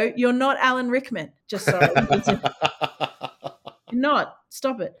 Mendo, you're not Alan Rickman. Just sorry. You're not.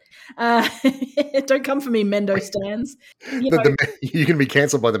 Stop it. Don't come for me, Mendo stands. You know, You're going to be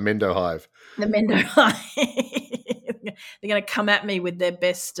cancelled by the Mendo Hive. the Mendo they're going to come at me with their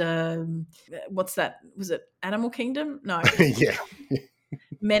best what's that, was it Animal Kingdom? No. Yeah.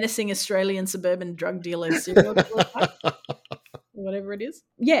 Menacing Australian suburban drug dealers, serial killer type, whatever it is.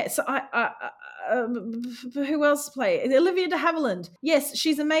 Yeah, so who else play? Olivia de Havilland. Yes,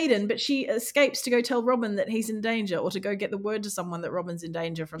 she's a maiden, but she escapes to go tell Robin that he's in danger, or to go get the word to someone that Robin's in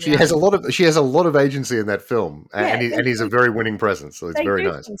danger from. She has a lot of agency in that film, and he's a very winning presence. So it's very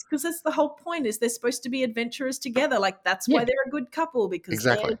nice, because that's the whole point. Is they're supposed to be adventurers together. Like that's why they're a good couple, because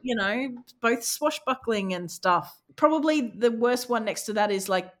they're, both swashbuckling and stuff. Probably the worst one next to that is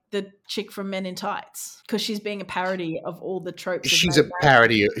like the chick from Men in Tights, because she's being a parody of all the tropes. She's a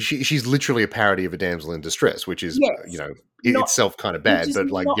parody. She's literally a parody of a damsel in distress, which is itself kind of bad. But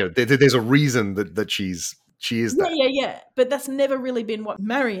there's a reason that she is that. Yeah. But that's never really been what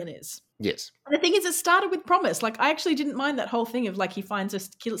Marion is. Yes. And the thing is, it started with promise. Like, I actually didn't mind that whole thing of like he finds us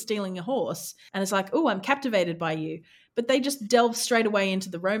stealing a horse, and it's like, oh, I'm captivated by you. But they just delve straight away into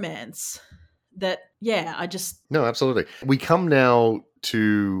the romance. No, absolutely. We come now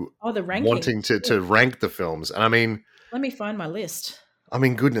to the ranking. Wanting to rank the films. And I mean, let me find my list. I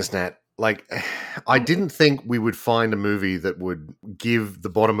mean, goodness, Nat, like I didn't think we would find a movie that would give the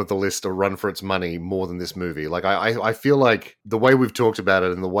bottom of the list a run for its money more than this movie. Like I feel like the way we've talked about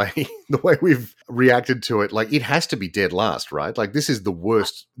it and the way we've reacted to it, like it has to be dead last, right? Like this is the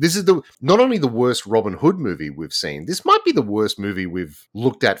worst. This is not only the worst Robin Hood movie we've seen. This might be the worst movie we've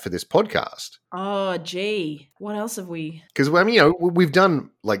looked at for this podcast. Oh, gee. What else have we? Because, I mean, we've done,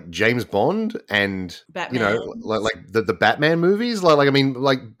 like, James Bond and, Batman. like the Batman movies. Like, I mean,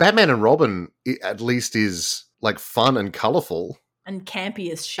 like, Batman and Robin at least is, like, fun and colourful. And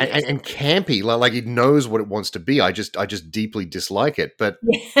campy as shit. And campy. Like, it knows what it wants to be. I just deeply dislike it. But,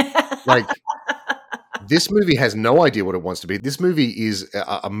 like... This movie has no idea what it wants to be. This movie is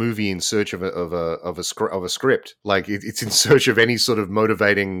a movie in search of a script. Like it's in search of any sort of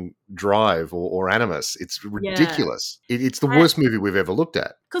motivating drive or animus. It's ridiculous. It's the worst movie we've ever looked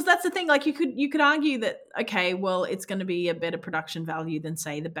at. Because that's the thing. Like you could argue that, okay, well, it's going to be a better production value than,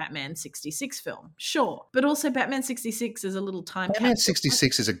 say, the Batman 66 film. Sure. But also Batman 66 is a little time capsule. Batman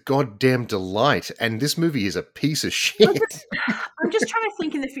 66 is a goddamn delight. And this movie is a piece of shit. I'm just trying to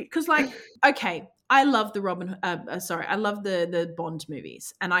think in the future. Because, like, okay, I love the I love the Bond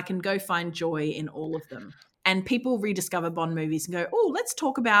movies, and I can go find joy in all of them. And people rediscover Bond movies and go, oh, let's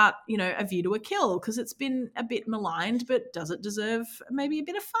talk about, A View to a Kill, because it's been a bit maligned, but does it deserve maybe a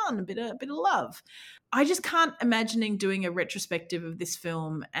bit of fun, a bit of love? I just can't imagining doing a retrospective of this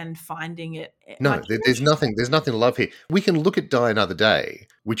film and finding it. No, there's nothing to love here. We can look at Die Another Day,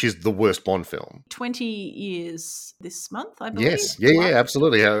 which is the worst Bond film. 20 years this month, I believe. Yes, yeah,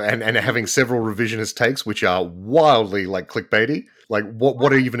 absolutely. And having several revisionist takes, which are wildly like clickbaity. Like,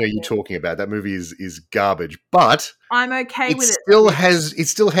 what even are you talking about? That movie is garbage. But I'm okay with it. It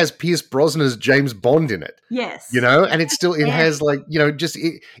still has Pierce Brosnan as James Bond in it. Yes. And it has like,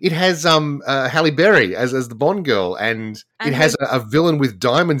 it has Halle Berry as the Bond girl, and it has a villain with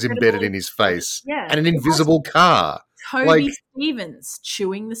diamonds embedded in his face and an invisible car. Toby Stevens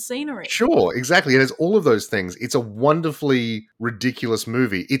chewing the scenery. Sure, exactly. It has all of those things. It's a wonderfully ridiculous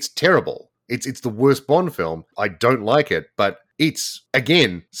movie. It's terrible. It's the worst Bond film. I don't like it, but it's,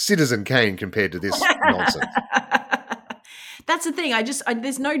 again, Citizen Kane compared to this nonsense. That's the thing.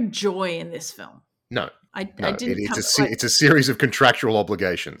 There's no joy in this film. No. It's a series of contractual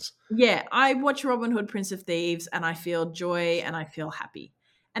obligations. Yeah, I watch Robin Hood, Prince of Thieves, and I feel joy and I feel happy.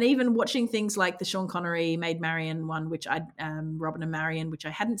 And even watching things like the Sean Connery Maid Marian one, which Robin and Marian, which I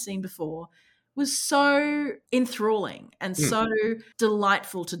hadn't seen before, was so enthralling and so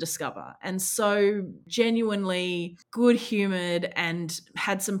delightful to discover, and so genuinely good-humoured, and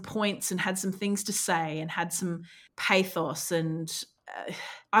had some points and had some things to say and had some pathos, and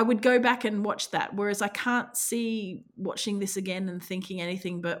I would go back and watch that, whereas I can't see watching this again and thinking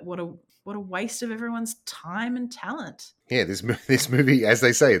anything but what a waste of everyone's time and talent. Yeah, this movie, as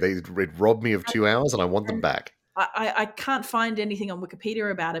they say, it robbed me of 2 hours and I want them back. I can't find anything on Wikipedia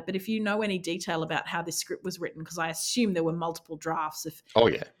about it, but if you know any detail about how this script was written, because I assume there were multiple drafts, if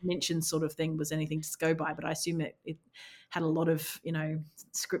mentioned sort of thing was anything to go by, but I assume it had a lot of,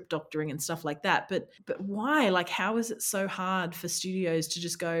 script doctoring and stuff like that. But why? Like, how is it so hard for studios to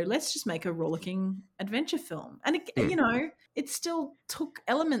just go, let's just make a rollicking adventure film? And, it still took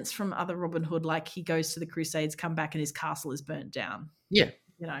elements from other Robin Hood, like he goes to the Crusades, come back and his castle is burnt down. Yeah.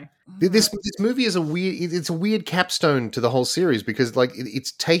 you know. This movie is it's a weird capstone to the whole series because like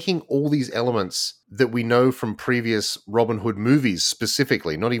it's taking all these elements that we know from previous Robin Hood movies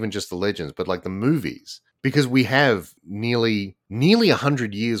specifically, not even just the legends, but like the movies, because we have nearly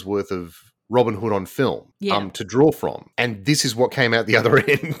 100 years worth of Robin Hood on film to draw from, and this is what came out the other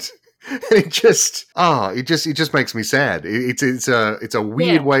end. It just makes me sad. It's a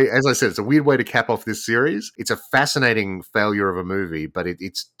weird way, as I said, it's a weird way to cap off this series. It's a fascinating failure of a movie, but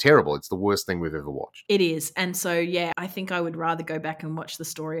it's terrible. It's the worst thing we've ever watched. It is. And so, yeah, I think I would rather go back and watch the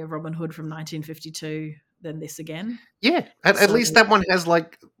story of Robin Hood from 1952 than this again. Yeah, at least that one has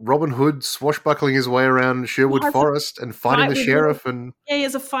like Robin Hood swashbuckling his way around Sherwood Forest and fighting the sheriff. He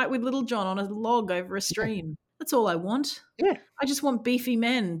has a fight with Little John on a log over a stream. That's all I want. Yeah. I just want beefy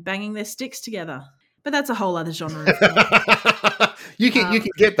men banging their sticks together. But that's a whole other genre. You can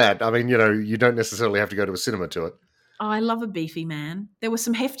get that. I mean, you don't necessarily have to go to a cinema to it. Oh, I love a beefy man. There were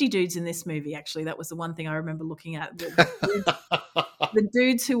some hefty dudes in this movie, actually. That was the one thing I remember looking at. The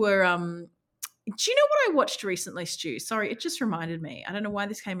dudes who were... do you know what I watched recently, Stu? Sorry, it just reminded me. I don't know why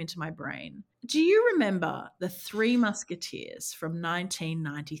this came into my brain. Do you remember The Three Musketeers from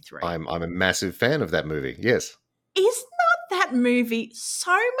 1993? I'm a massive fan of that movie, yes. Is not that movie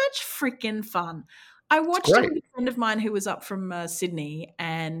so much freaking fun? I watched it with a friend of mine who was up from Sydney,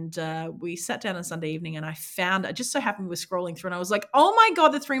 and we sat down on Sunday evening, and I just so happened we were scrolling through, and I was like, oh my God,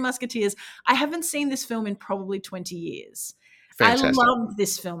 The Three Musketeers. I haven't seen this film in probably 20 years. Fantastic. I loved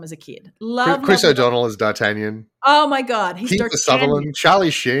this film as a kid. Chris O'Donnell as D'Artagnan. Oh my God, he's Kiefer Sutherland,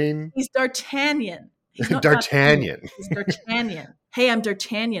 Charlie Sheen. He's D'Artagnan. He's D'Artagnan. He's D'Artagnan. Hey, I'm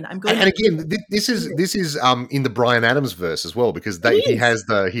D'Artagnan. I'm going. And again, this is in the Bryan Adams verse as well because he has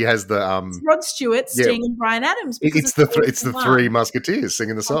the Rod Stewart singing Bryan Adams. It's the Three Musketeers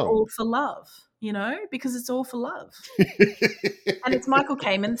singing the song. All for love. Because it's all for love. And it's Michael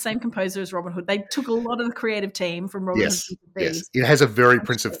Kamen, the same composer as Robin Hood. They took a lot of the creative team from Robin Hood. Yes, it has a very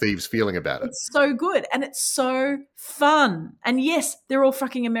Prince of Thieves feeling about it. It's so good, and it's so fun. And yes, they're all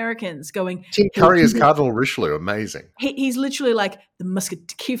fucking Americans going... Tim Curry as Cardinal Richelieu, amazing. He's literally like the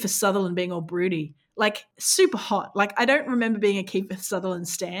Kiefer Sutherland being all broody. Like, super hot. Like, I don't remember being a Kiefer Sutherland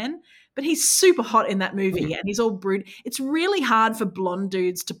stan, but he's super hot in that movie and he's all brood. It's really hard for blonde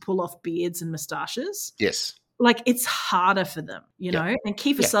dudes to pull off beards and moustaches. Yes. Like, it's harder for them, know? And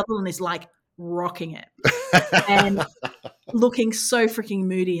Kiefer Sutherland is like rocking it and looking so freaking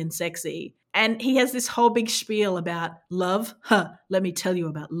moody and sexy. And he has this whole big spiel about love. Let me tell you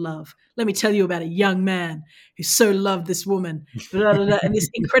about love. Let me tell you about a young man who so loved this woman. Blah, blah, blah, and this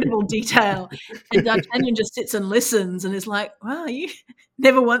incredible detail. And D'Artagnan just sits and listens and is like, wow, you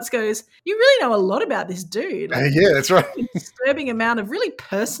never once goes, you really know a lot about this dude. Like, yeah, that's right. A disturbing amount of really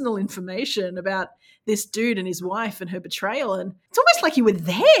personal information about this dude and his wife and her betrayal. And it's almost like you were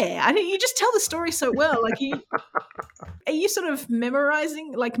there. You just tell the story so well. Like, are you sort of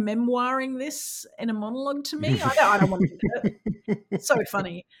memoiring this in a monologue to me? I don't want to do that. It's so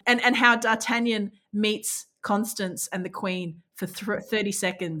funny. And how D'Artagnan meets Constance and the Queen for 30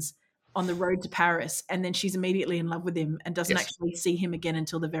 seconds on the road to Paris, and then she's immediately in love with him and doesn't actually see him again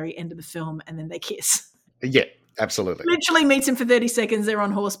until the very end of the film, and then they kiss. Yeah. Absolutely. Literally meets him for 30 seconds. They're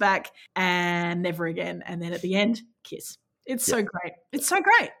on horseback and never again. And then at the end, kiss. It's so great. It's so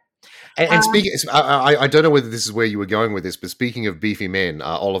great. And speaking, I don't know whether this is where you were going with this, but speaking of beefy men,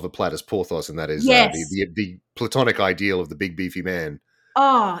 Oliver Platt as Porthos, and that is the platonic ideal of the big beefy man.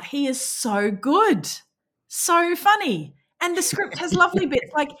 Oh, he is so good. So funny. And the script has lovely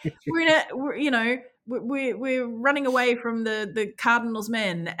bits. Like we're running away from the Cardinal's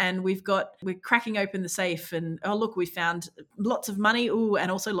men, and we're cracking open the safe, and oh look, we found lots of money, and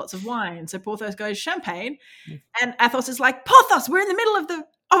also lots of wine. So Porthos goes, champagne, and Athos is like, Porthos, we're in the middle of the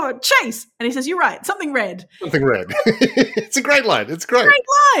chase, and he says, you're right, something red. It's a great line. It's great. Great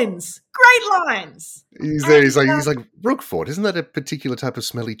lines. He's like Roquefort. Isn't that a particular type of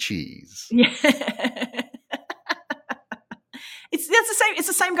smelly cheese? Yeah. It's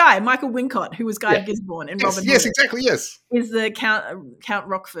the same guy, Michael Wincott, who was Guy of Gisborne in Robin Hood. Yes, exactly. Yes, is the Count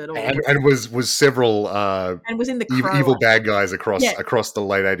Roquefort, and was several and was in the Crow, evil bad guys across the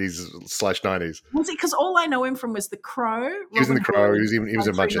late 80s/90s. Was it because all I know him from was the Crow? He was in the Crow. He was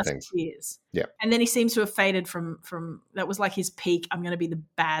in a bunch of things. Yeah, and then he seems to have faded from that was like his peak. I'm going to be the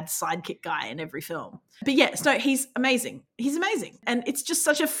bad sidekick guy in every film. But yes, no, he's amazing. He's amazing, and it's just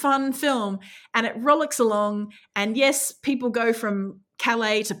such a fun film, and it rollicks along. And yes, people go from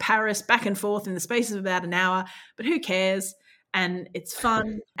Calais to Paris back and forth in the space of about an hour, but who cares? And it's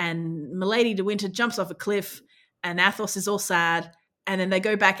fun. And Milady de Winter jumps off a cliff, and Athos is all sad, And then they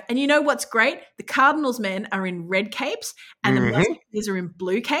go back. And you know what's great? The Cardinals men are in red capes and the Musketeers are in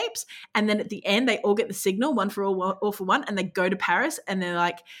blue capes. And then at the end, they all get the signal, one for all for one, and they go to Paris. And they're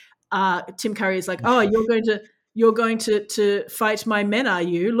like, Tim Curry is like, oh, you're going to fight my men, are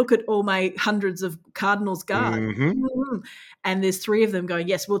you? Look at all my hundreds of Cardinals guards. And there's 3 of them going,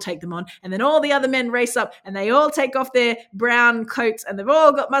 yes, we'll take them on. And then all the other men race up and they all take off their brown coats and they've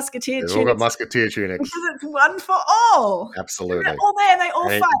all got musketeer tunics. They've all got musketeer tunics. Because it's one for all. Absolutely. They're all there and they all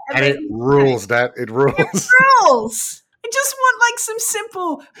fight. And it rules, that. It rules. It rules. I just want like some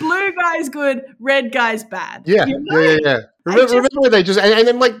simple blue guys good, red guys bad. Yeah, you know? yeah. Remember when they just and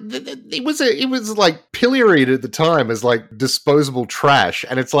then like it was like pilloried at the time as like disposable trash,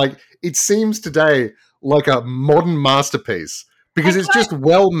 and it's like it seems today like a modern masterpiece because it's just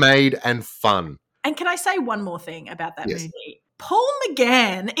well made and fun. And can I say one more thing about that movie? Paul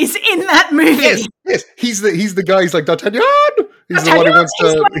McGann is in that movie. Yes. He's the guy. He's like D'Artagnan. He's the one who wants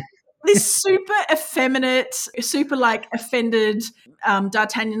to. Like this super effeminate, super like offended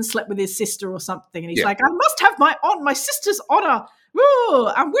D'Artagnan slept with his sister or something, and he's like, I must have my sister's honor. Ooh,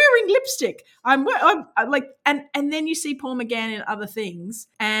 I'm wearing lipstick. I'm like, and then you see Paul McGann in other things,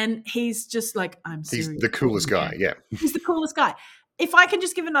 and he's just like, he's the coolest guy. Yeah, he's the coolest guy. If I can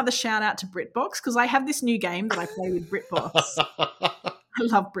just give another shout out to BritBox, because I have this new game that I play with BritBox. I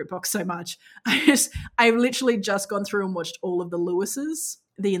love BritBox so much. I've literally just gone through and watched all of the Lewises,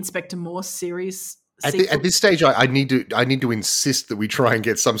 the Inspector Morse series. At this stage, I need to insist that we try and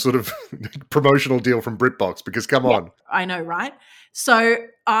get some sort of promotional deal from BritBox because come on. I know, right? So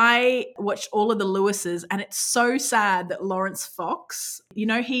I watched all of the Lewises, and it's so sad that Lawrence Fox, you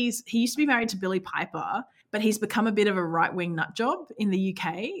know, he used to be married to Billie Piper, but he's become a bit of a right-wing nut job in the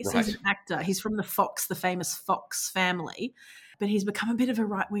UK. So he's an actor. He's from the famous Fox family. But he's become a bit of a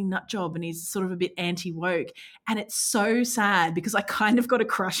right-wing nut job and he's sort of a bit anti-woke. And it's so sad because I kind of got a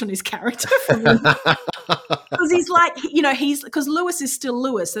crush on his character from him. Because he's like, you know, because Lewis is still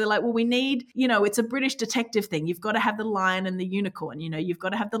Lewis. So they're like, well, we need, you know, it's a British detective thing. You've got to have the lion and the unicorn. You know, you've got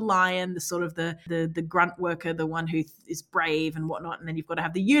to have the lion, the sort of the grunt worker, the one who is brave and whatnot. And then you've got to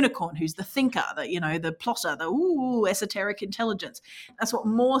have the unicorn, who's the thinker, the plotter, the esoteric intelligence. That's what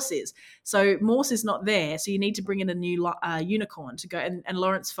Morse is. So Morse is not there. So you need to bring in a new unicorn to go, and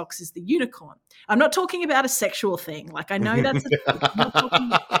Lawrence Fox is the unicorn. I'm not talking about a sexual thing. Like I know that's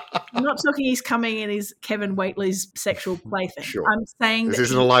I'm not talking he's coming in his Kevin Whately's sexual plaything. Sure. I'm saying this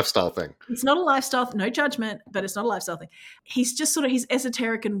isn't a lifestyle thing. It's not a lifestyle, no judgment, but it's not a lifestyle thing. He's just sort of, he's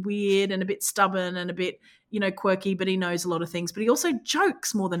esoteric and weird and a bit stubborn and a bit, you know, quirky, but he knows a lot of things. But he also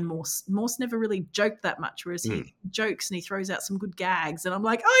jokes more than Morse. Morse never really joked that much, whereas he jokes and he throws out some good gags. And I'm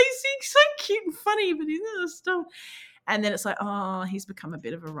like, oh, he's so cute and funny, but he's stuff. And then it's like, oh, he's become a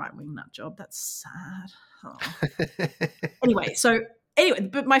bit of a right-wing nut job. That's sad. Oh. Anyway,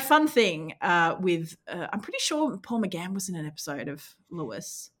 but my fun thing with, I'm pretty sure Paul McGann was in an episode of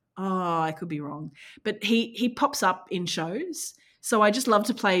Lewis. Oh, I could be wrong. But he pops up in shows. So I just love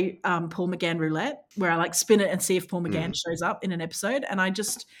to play Paul McGann roulette, where I like spin it and see if Paul McGann shows up in an episode. And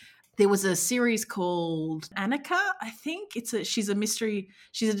there was a series called Annika, I think. She's a mystery,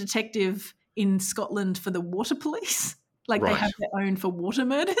 she's a detective in Scotland for the water police. Like They have their own for water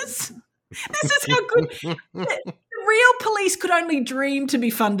murders. This is how good the real police could only dream to be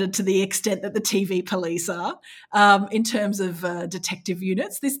funded to the extent that the TV police are in terms of detective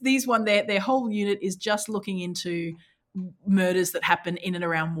units. These one, their whole unit is just looking into murders that happen in and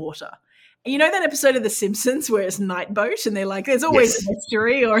around water. And you know that episode of The Simpsons where it's Night Boat and they're like, there's always a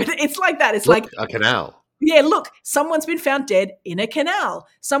mystery, or it's like that. It's like a canal. Yeah, look, someone's been found dead in a canal.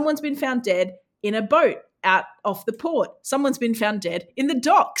 Someone's been found dead in a boat out off the port. Someone's been found dead in the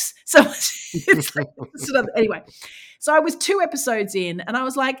docks. So anyway, so I was 2 episodes in and I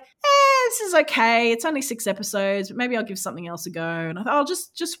was like, this is okay. It's only 6 episodes, but maybe I'll give something else a go. And I thought, I'll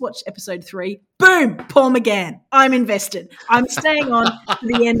just watch episode 3. Boom, Paul McGann. I'm invested. I'm staying on to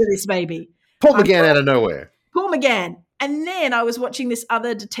the end of this baby. Paul McGann out of nowhere. Paul McGann. And then I was watching this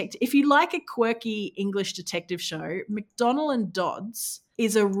other detective. If you like a quirky English detective show, McDonnell and Dodds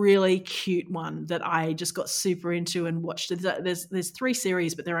is a really cute one that I just got super into and watched. There's 3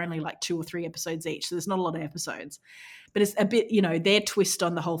 series, but they're only like 2 or 3 episodes each. So there's not a lot of episodes. But it's a bit, you know, their twist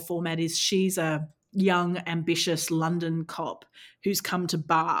on the whole format is she's a young, ambitious London cop who's come to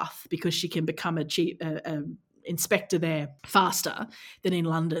Bath because she can become a inspector there faster than in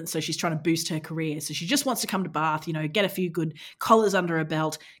London. So she's trying to boost her career. So she just wants to come to Bath, get a few good collars under her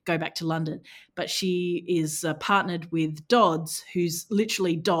belt, go back to London. But she is partnered with Dodds, who's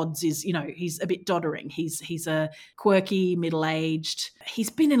literally Dodds is, he's a bit doddering. He's a quirky, middle-aged. He's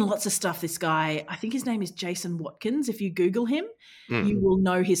been in lots of stuff, this guy. I think his name is Jason Watkins. If you Google him, you will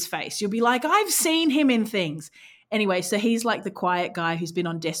know his face. You'll be like, I've seen him in things. Anyway, so he's like the quiet guy who's been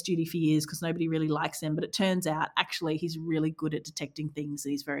on desk duty for years because nobody really likes him. But it turns out, actually, he's really good at detecting things.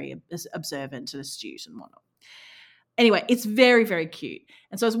 And he's very observant and astute and whatnot. Anyway, it's very, very cute.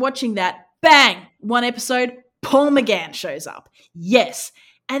 And so I was watching that. Bang! One episode, Paul McGann shows up. Yes.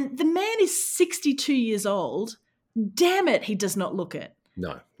 And the man is 62 years old. Damn it, he does not look it.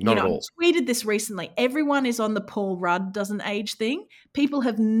 No, not at all. I tweeted this recently. Everyone is on the Paul Rudd doesn't age thing. People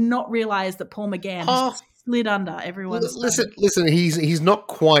have not realised that Paul McGann has slid under everyone's. Listen. He's not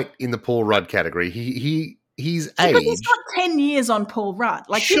quite in the Paul Rudd category. He's aged. Because he's got 10 years on Paul Rudd.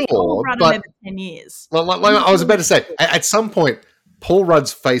 Like, sure, Paul Rudd over 10 years. Like I was about to say, at some point, Paul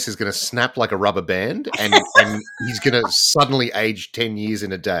Rudd's face is going to snap like a rubber band, and he's going to suddenly age 10 years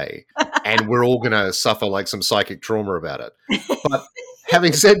in a day, and we're all going to suffer like some psychic trauma about it. But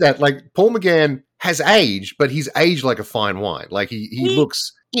having said that, like, Paul McGann has aged, but he's aged like a fine wine. Like, he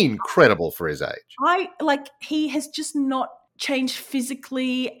looks incredible for his age. He has just not changed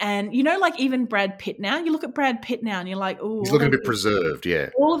physically, and like even Brad Pitt now. You look at Brad Pitt now and you're like, oh, he's looking a bit preserved, yeah.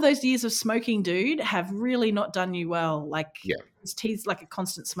 All of those years of smoking, dude, have really not done you well. Like, yeah. He's like a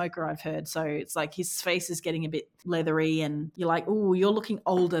constant smoker, I've heard. So it's like his face is getting a bit leathery and you're like, oh, you're looking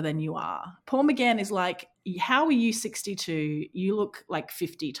older than you are. Paul McGann is like, how are you 62? You look like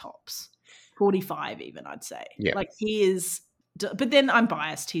 50 tops, 45 even, I'd say. Yeah. Like, he is, but then I'm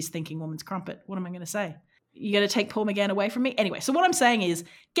biased. He's thinking woman's crumpet. What am I going to say? You're going to take Paul McGann away from me? Anyway, so what I'm saying is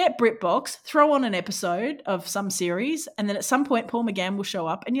get BritBox, throw on an episode of some series, and then at some point Paul McGann will show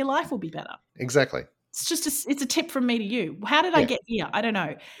up and your life will be better. Exactly. It's just it's a tip from me to you. How did I get here? I don't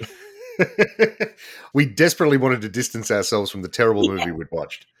know. We desperately wanted to distance ourselves from the terrible movie we'd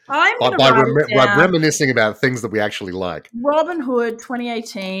watched. By reminiscing about things that we actually like. Robin Hood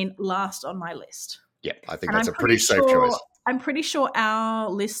 2018, last on my list. Yeah, I think that's a pretty safe choice. I'm pretty sure our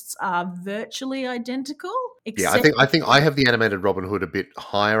lists are virtually identical. Yeah, I think I have the animated Robin Hood a bit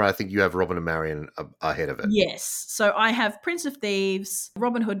higher. I think you have Robin and Marian ahead of it. Yes. So I have Prince of Thieves,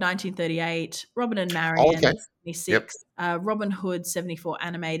 Robin Hood 1938, Robin and Marian 76, Robin Hood 74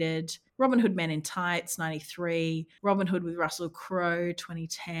 animated, Robin Hood Men in Tights 93, Robin Hood with Russell Crowe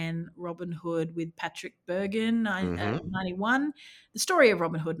 2010, Robin Hood with Patrick Bergin 91, The Story of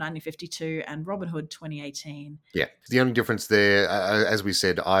Robin Hood 1952, and Robin Hood 2018. Yeah. The only difference there, as we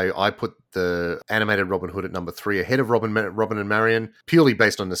said, I put the animated Robin Hood at number 3 ahead of Robin and Marian, purely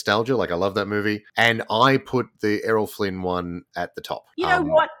based on nostalgia. Like, I love that movie. And I put the Errol Flynn one at the top. You know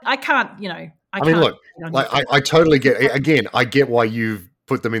what? I can't, I mean, look, like, I totally get, again, I get why you've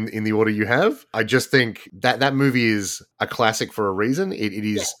put them in the order you have. I just think that movie is a classic for a reason. It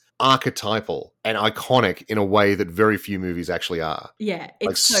is archetypal and iconic in a way that very few movies actually are. Yeah.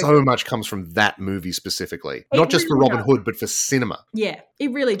 Like, so much comes from that movie specifically. Not just for Robin Hood, but for cinema. Yeah,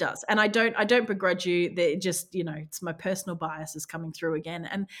 it really does. And I don't begrudge you. That just, it's my personal biases coming through again.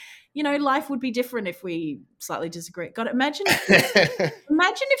 And, life would be different if we slightly disagree. God, imagine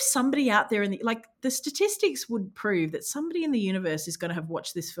if somebody out there the statistics would prove that somebody in the universe is going to have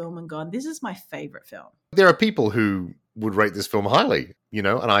watched this film and gone, this is my favorite film. There are people who would rate this film highly,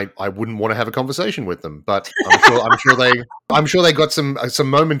 and I wouldn't want to have a conversation with them, but I'm sure they got some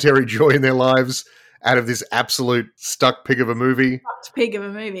momentary joy in their lives out of this absolute stuck pig of a movie.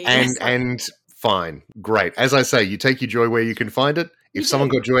 And fine, great. As I say, you take your joy where you can find it. If someone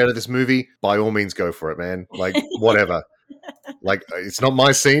got joy out of this movie, by all means go for it, man. Like, whatever. Like, it's not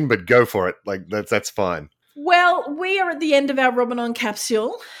my scene, but go for it. Like, that's fine. Well, we are at the end of our Robin On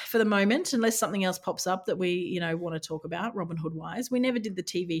capsule for the moment, unless something else pops up that we, want to talk about Robin Hood-wise. We never did the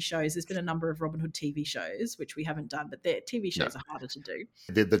TV shows. There's been a number of Robin Hood TV shows, which we haven't done, but the TV shows are harder to do.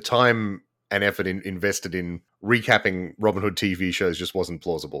 The time and effort invested in recapping Robin Hood TV shows just wasn't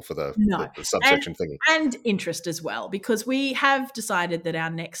plausible for the subsection thingy. And interest as well, because we have decided that our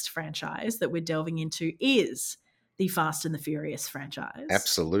next franchise that we're delving into is the Fast and the Furious franchise.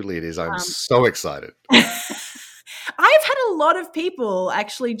 Absolutely it is. I'm so excited. I've had a lot of people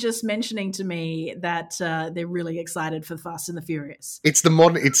actually just mentioning to me that they're really excited for Fast and the Furious. It's the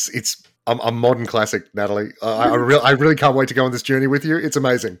modern. It's a modern classic, Natalie. I really can't wait to go on this journey with you. It's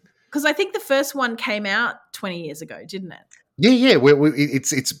amazing. Because I think the first one came out 20 years ago, didn't it? Yeah.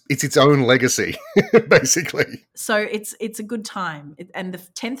 It's its own legacy, basically. So it's a good time. And the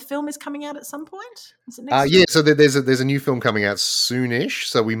 10th film is coming out at some point? Is it next Yeah, year? so there's a new film coming out soonish,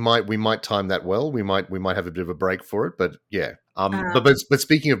 so we might time that well. We might have a bit of a break for it, but yeah. But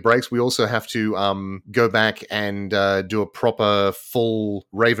speaking of breaks, we also have to go back and do a proper full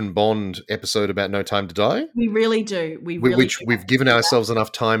Raven Bond episode about No Time to Die. We really do. Which we've given ourselves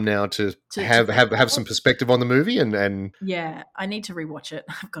enough time now to have some perspective on the movie and yeah, I need to rewatch it.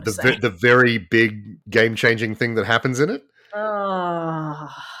 I've got to say the very big game changing thing that happens in it. Oh,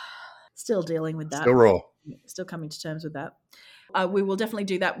 still dealing with that. Still raw. Still coming to terms with that. We will definitely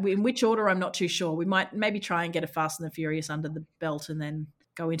do that. In which order, I'm not too sure. We might maybe try and get a Fast and the Furious under the belt and then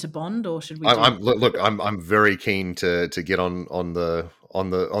go into Bond, or should we? I'm very keen to get on the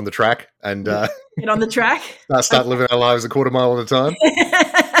track and get on the track. start living our lives a quarter mile at a time.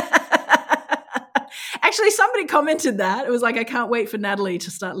 Actually, somebody commented that. It was like, I can't wait for Natalie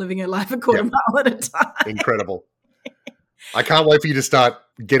to start living her life a quarter mile at a time. Incredible. I can't wait for you to start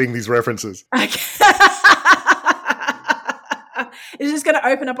getting these references. It's just going to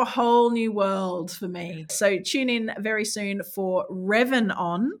open up a whole new world for me. So tune in very soon for Revan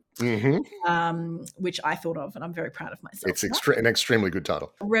On, which I thought of, and I'm very proud of myself. It's an extremely good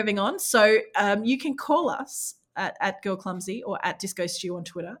title. Revving On. So you can call us at Girl Clumsy or at Disco Stew on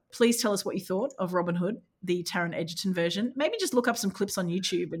Twitter. Please tell us what you thought of Robin Hood, the Taron Egerton version. Maybe just look up some clips on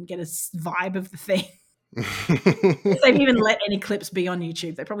YouTube and get a vibe of the thing. If they've even let any clips be on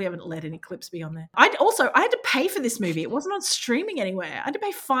YouTube. They probably haven't let any clips be on there. I had to pay for this movie. It wasn't on streaming anywhere. I had to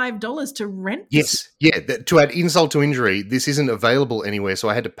pay $5 to rent this. Yes, yeah. To add insult to injury, this isn't available anywhere, so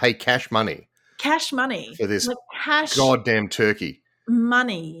I had to pay cash money. Cash money for this cash goddamn turkey.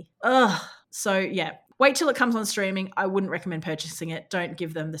 Money. Ugh. So yeah. Wait till it comes on streaming. I wouldn't recommend purchasing it. Don't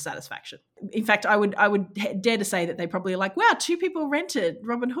give them the satisfaction. In fact, I would dare to say that they probably are like, wow, 2 people rented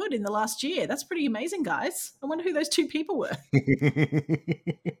Robin Hood in the last year. That's pretty amazing, guys. I wonder who those 2 people were.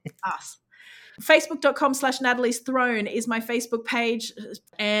 Us. Facebook.com/Natalie's Throne is my Facebook page.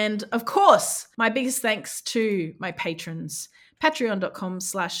 And of course, my biggest thanks to my patrons.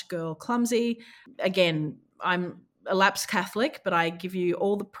 Patreon.com/Girl Clumsy. Again, I'm a lapsed Catholic, but I give you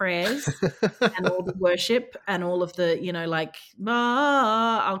all the prayers and all the worship and all of the,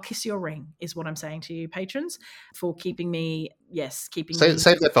 I'll kiss your ring is what I'm saying to you, patrons, for keeping me. Save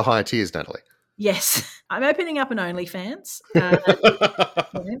that for higher tiers, Natalie. Yes. I'm opening up an OnlyFans.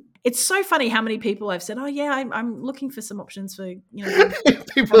 It's so funny how many people I've said, oh yeah, I'm looking for some options for,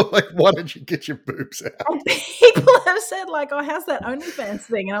 People are like, why don't you get your boobs out? And people have said like, oh, how's that OnlyFans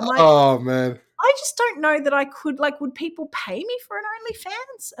thing? And I'm like, oh man. I just don't know that I could, would people pay me for an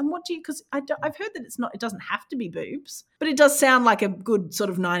OnlyFans? And what do you, because I've heard that it doesn't have to be boobs, but it does sound like a good sort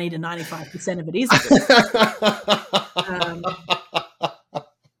of 90 to 95% of it is.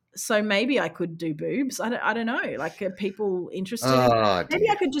 So maybe I could do boobs. I don't know. Like, are people interested? Maybe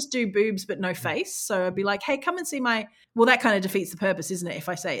I could just do boobs but no face. So I'd be like, hey, come and see my, well, that kind of defeats the purpose, isn't it, if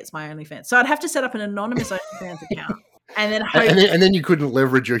I say it's my OnlyFans? So I'd have to set up an anonymous OnlyFans account. And then, and then you couldn't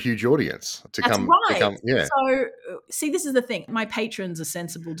leverage your huge audience to That's come. Right. To come, yeah. So, see, this is the thing. My patrons are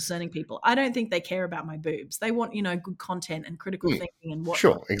sensible, discerning people. I don't think they care about my boobs. They want, good content and critical thinking and whatnot.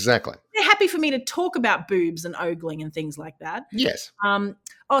 Sure, exactly. They're happy for me to talk about boobs and ogling and things like that. Yes.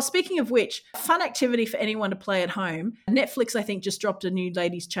 Speaking of which, fun activity for anyone to play at home. Netflix, I think, just dropped a new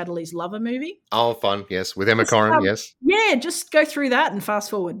Ladies Chatterley's Lover movie. Oh, fun. Yes, with Emma Corrin. Yes. Yeah, just go through that and fast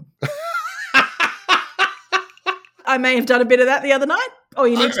forward. I may have done a bit of that the other night. All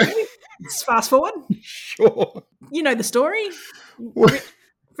you need to do is fast forward. Sure. You know the story.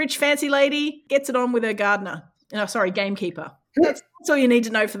 Rich fancy lady gets it on with her gardener. Gamekeeper. That's all you need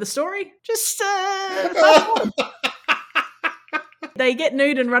to know for the story. Just fast forward. They get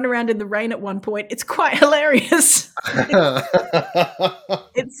nude and run around in the rain at one point. It's quite hilarious.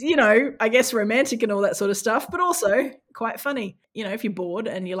 It's, I guess romantic and all that sort of stuff, but also quite funny. If you're bored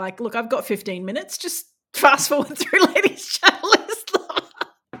and you're like, look, I've got 15 minutes, just fast forward through Ladies Chatterley's Lover.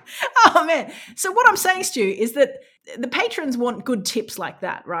 Oh, man. So what I'm saying, Stu, is that the patrons want good tips like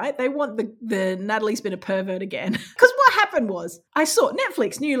that, right? They want the Natalie's been a pervert again. Because what happened was I saw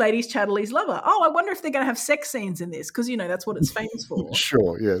Netflix, new Ladies Chatterley's Lover. Oh, I wonder if they're going to have sex scenes in this because, that's what it's famous for.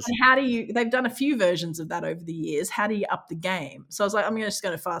 Sure, yes. And they've done a few versions of that over the years. How do you up the game? So I was like, I'm just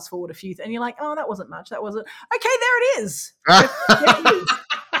going to fast forward a few. And you're like, oh, that wasn't much. That wasn't. Okay, there it is. There it is.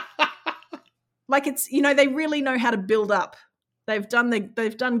 Like it's, they really know how to build up. They've done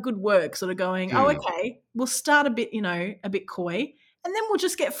good work sort of going, oh, okay, we'll start a bit, a bit coy, and then we'll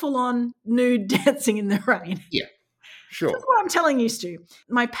just get full on nude dancing in the rain. Yeah. Sure. That's what I'm telling you, Stu.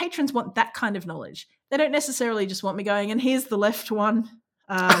 My patrons want that kind of knowledge. They don't necessarily just want me going, and here's the left one.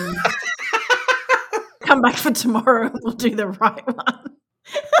 Come back for tomorrow and we'll do the right one.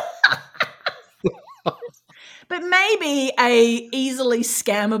 But maybe a easily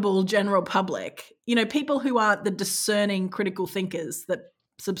scammable general public, people who aren't the discerning critical thinkers that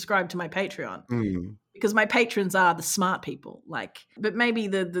subscribe to my Patreon. Because my patrons are the smart people, but maybe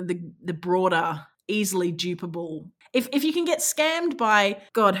the broader, easily dupable. If you can get scammed by,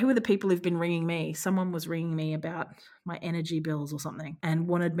 God, who are the people who've been ringing me? Someone was ringing me about my energy bills or something and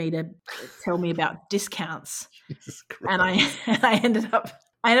wanted me to tell me about discounts. Jesus Christ. And I ended up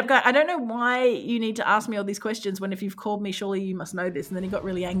going, I don't know why you need to ask me all these questions when if you've called me, surely you must know this. And then he got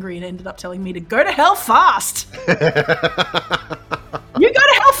really angry and ended up telling me to go to hell fast. You go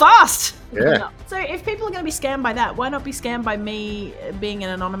to hell fast. Yeah. So if people are going to be scammed by that, why not be scammed by me being an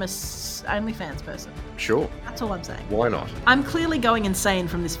anonymous OnlyFans person? Sure. That's all I'm saying. Why not? I'm clearly going insane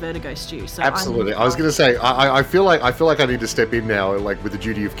from this vertigo, Stu. So absolutely. I was going to say, I feel like I need to step in now, with the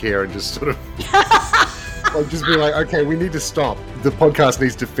duty of care, and just sort of just be like, okay, we need to stop. The podcast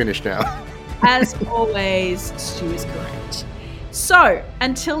needs to finish now. As always, Stu is correct. So,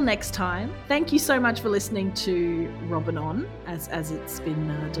 until next time, thank you so much for listening to Robin On, as it's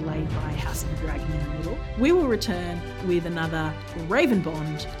been delayed by House of the Dragon in the middle. We will return with another Raven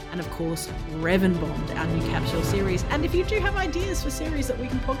Bond, and of course, Revan Bond, our new capsule series. And if you do have ideas for series that we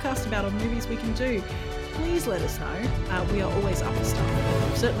can podcast about or movies we can do, please let us know. We are always up for stuff.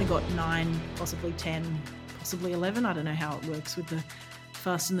 We've certainly got 9, possibly 10, possibly 11. I don't know how it works with the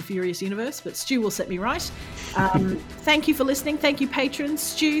Fast and the Furious universe, but Stu will set me right. Thank you for listening. Thank you, patrons.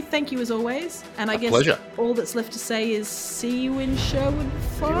 Stu, thank you as always. And I guess pleasure. All that's left to say is see you in Sherwood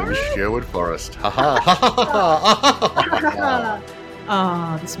Forest. See you in Sherwood Forest. Ha ha ha ha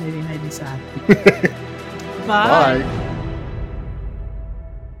ha. Oh, this movie made me sad. Bye. Bye.